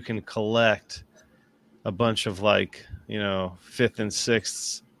 if you can collect a bunch of fifth and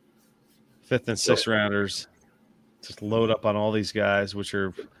sixth rounders, just load up on all these guys, which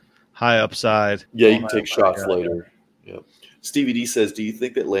are high upside. Yeah, you can take shots later. Yeah. Stevie D says, do you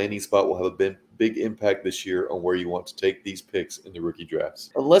think that landing spot will have a big impact this year on where you want to take these picks in the rookie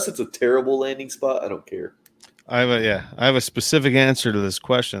drafts? Unless it's a terrible landing spot, I don't care. I have a specific answer to this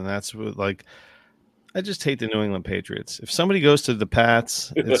question. That's I just hate the New England Patriots. If somebody goes to the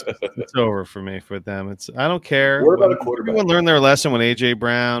Pats, it's over for me. For them, I don't care. What about a quarterback? Everyone learned their lesson when A.J.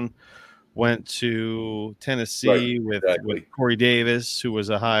 Brown went to Tennessee with Corey Davis, who was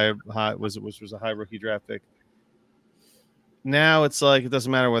a high rookie draft pick. Now it's like it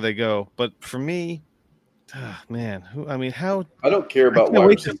doesn't matter where they go. But for me, man, how? I don't care about. I can't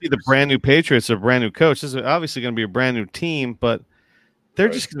wait to see the brand new Patriots, a brand new coach. This is obviously going to be a brand new team, but they're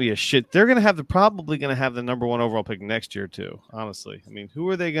just going to be a shit. They're going to probably going to have the number 1 overall pick next year too. Honestly, who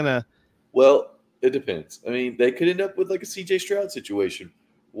are they going to? Well, it depends. They could end up with like a C.J. Stroud situation.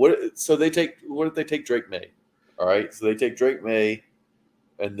 What if they take Drake May? All right, so they take Drake May,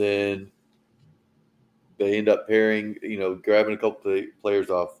 and then they end up pairing, grabbing a couple of players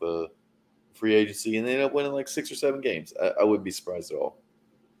off the free agency, and they end up winning like 6 or 7 games. I wouldn't be surprised at all.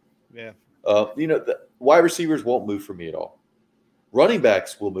 Yeah. The wide receivers won't move for me at all. Running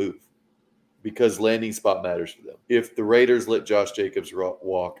backs will move because landing spot matters for them. If the Raiders let Josh Jacobs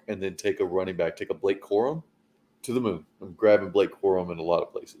walk and then take a running back, take a Blake Corum to the moon. I'm grabbing Blake Corum in a lot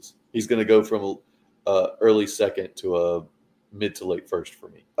of places. He's going to go from early second to a mid to late first for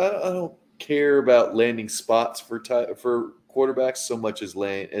me. I don't care about landing spots for quarterbacks so much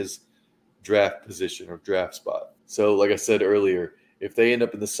as draft position or draft spot. So like I said earlier, if they end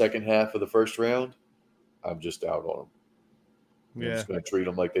up in the second half of the first round, I'm just out on them. I'm just going to treat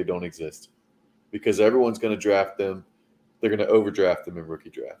them like they don't exist because everyone's going to draft them. They're going to overdraft them in rookie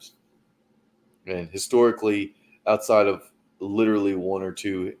drafts. And historically, outside of literally 1 or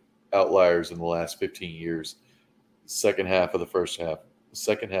 2 outliers in the last 15 years, second half of the first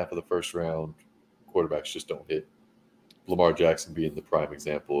round, quarterbacks just don't hit. Lamar Jackson being the prime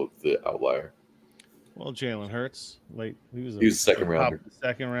example of the outlier. Well, Jalen Hurts, he was a second rounder.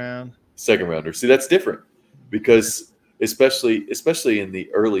 Second rounder. See, that's different because especially in the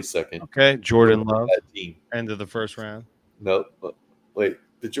early second. Okay, Jordan Love, end of the first round. No, wait.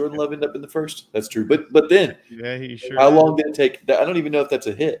 Did Jordan Love end up in the first? That's true. But then, he sure. How long did it take? I don't even know if that's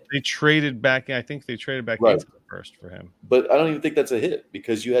a hit. They traded back. I think they traded back into the first for him. But I don't even think that's a hit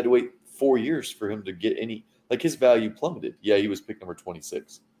because you had to wait 4 years for him to get any. Like his value plummeted. Yeah, he was pick number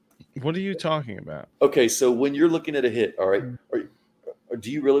 26. What are you talking about? Okay, so when you're looking at a hit, all right, or do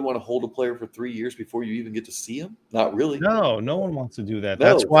you really want to hold a player for 3 years before you even get to see him? Not really. No one wants to do that.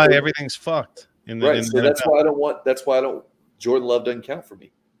 That's why everything's fucked. That's why I don't. Jordan Love doesn't count for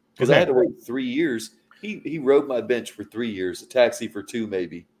me because I had to wait 3 years. He rode my bench for 3 years, a taxi for 2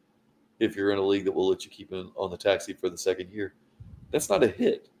 maybe. If you're in a league that will let you keep him on the taxi for the second year, that's not a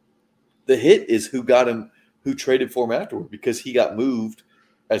hit. The hit is who got him, who traded for him afterward because he got moved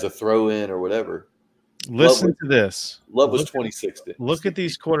as a throw-in or whatever. Listen to this. Love was 26. Look at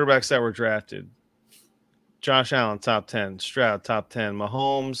these quarterbacks that were drafted. Josh Allen, top 10. Stroud, top 10.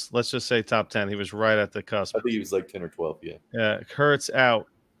 Mahomes, let's just say top 10. He was right at the cusp. I think he was like 10 or 12, yeah. Yeah, Hurts out.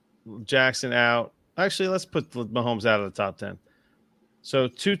 Jackson out. Actually, let's put Mahomes out of the top 10. So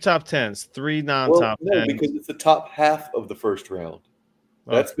 2 top 10s, 3 non-top 10s. No, because it's the top half of the first round.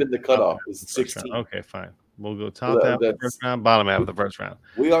 That's been the cutoff. Is 16. Okay, fine. We'll go top half of the first round, bottom half of the first round.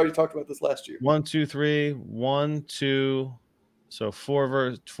 We already talked about this last year. 1, 2, 3. 1, 2. So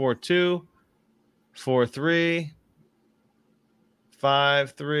 4, 2, 4, 3,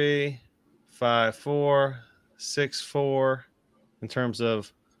 5, 3, 5, 4, 6, 4. In terms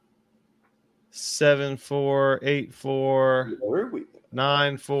of 7, 4, 8, 4. Where are we?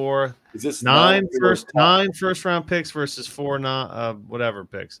 9, 4. Is this 9 first round picks versus 4 whatever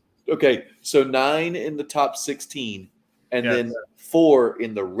picks? Okay, so 9 in the top 16, and then 4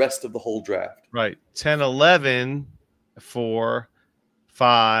 in the rest of the whole draft. Right. 10, 11, 4,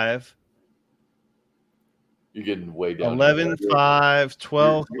 5. You're getting way down. 11, 5,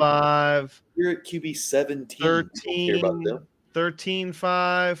 12, 5. You're at QB 17. 13,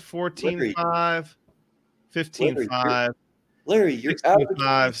 5, 14, 5, 15, 5. Larry, you're 16,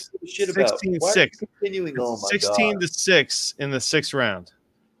 5, 16, 6. Continuing on, 16 to 6 in the 6th round.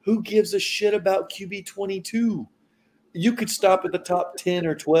 Who gives a shit about QB 22? You could stop at the top 10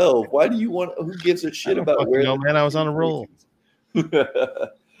 or 12. Why do you want? Who gives a shit about where? No, man, I was on a roll.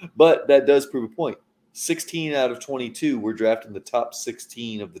 But that does prove a point. 16 out of 22 were drafted in the top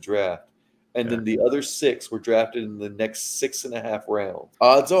 16 of the draft, and then the other 6 were drafted in the next 6.5 rounds.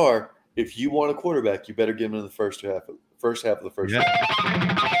 Odds are, if you want a quarterback, you better get him in the first half of the first round.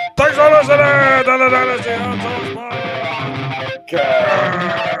 Thanks for listening to the Dynasty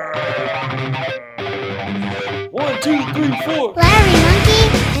Podcast. 1, 2, 3, 4. Larry Monkey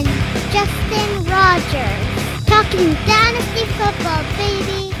and Justin Rogers talking Dynasty football,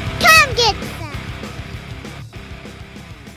 baby.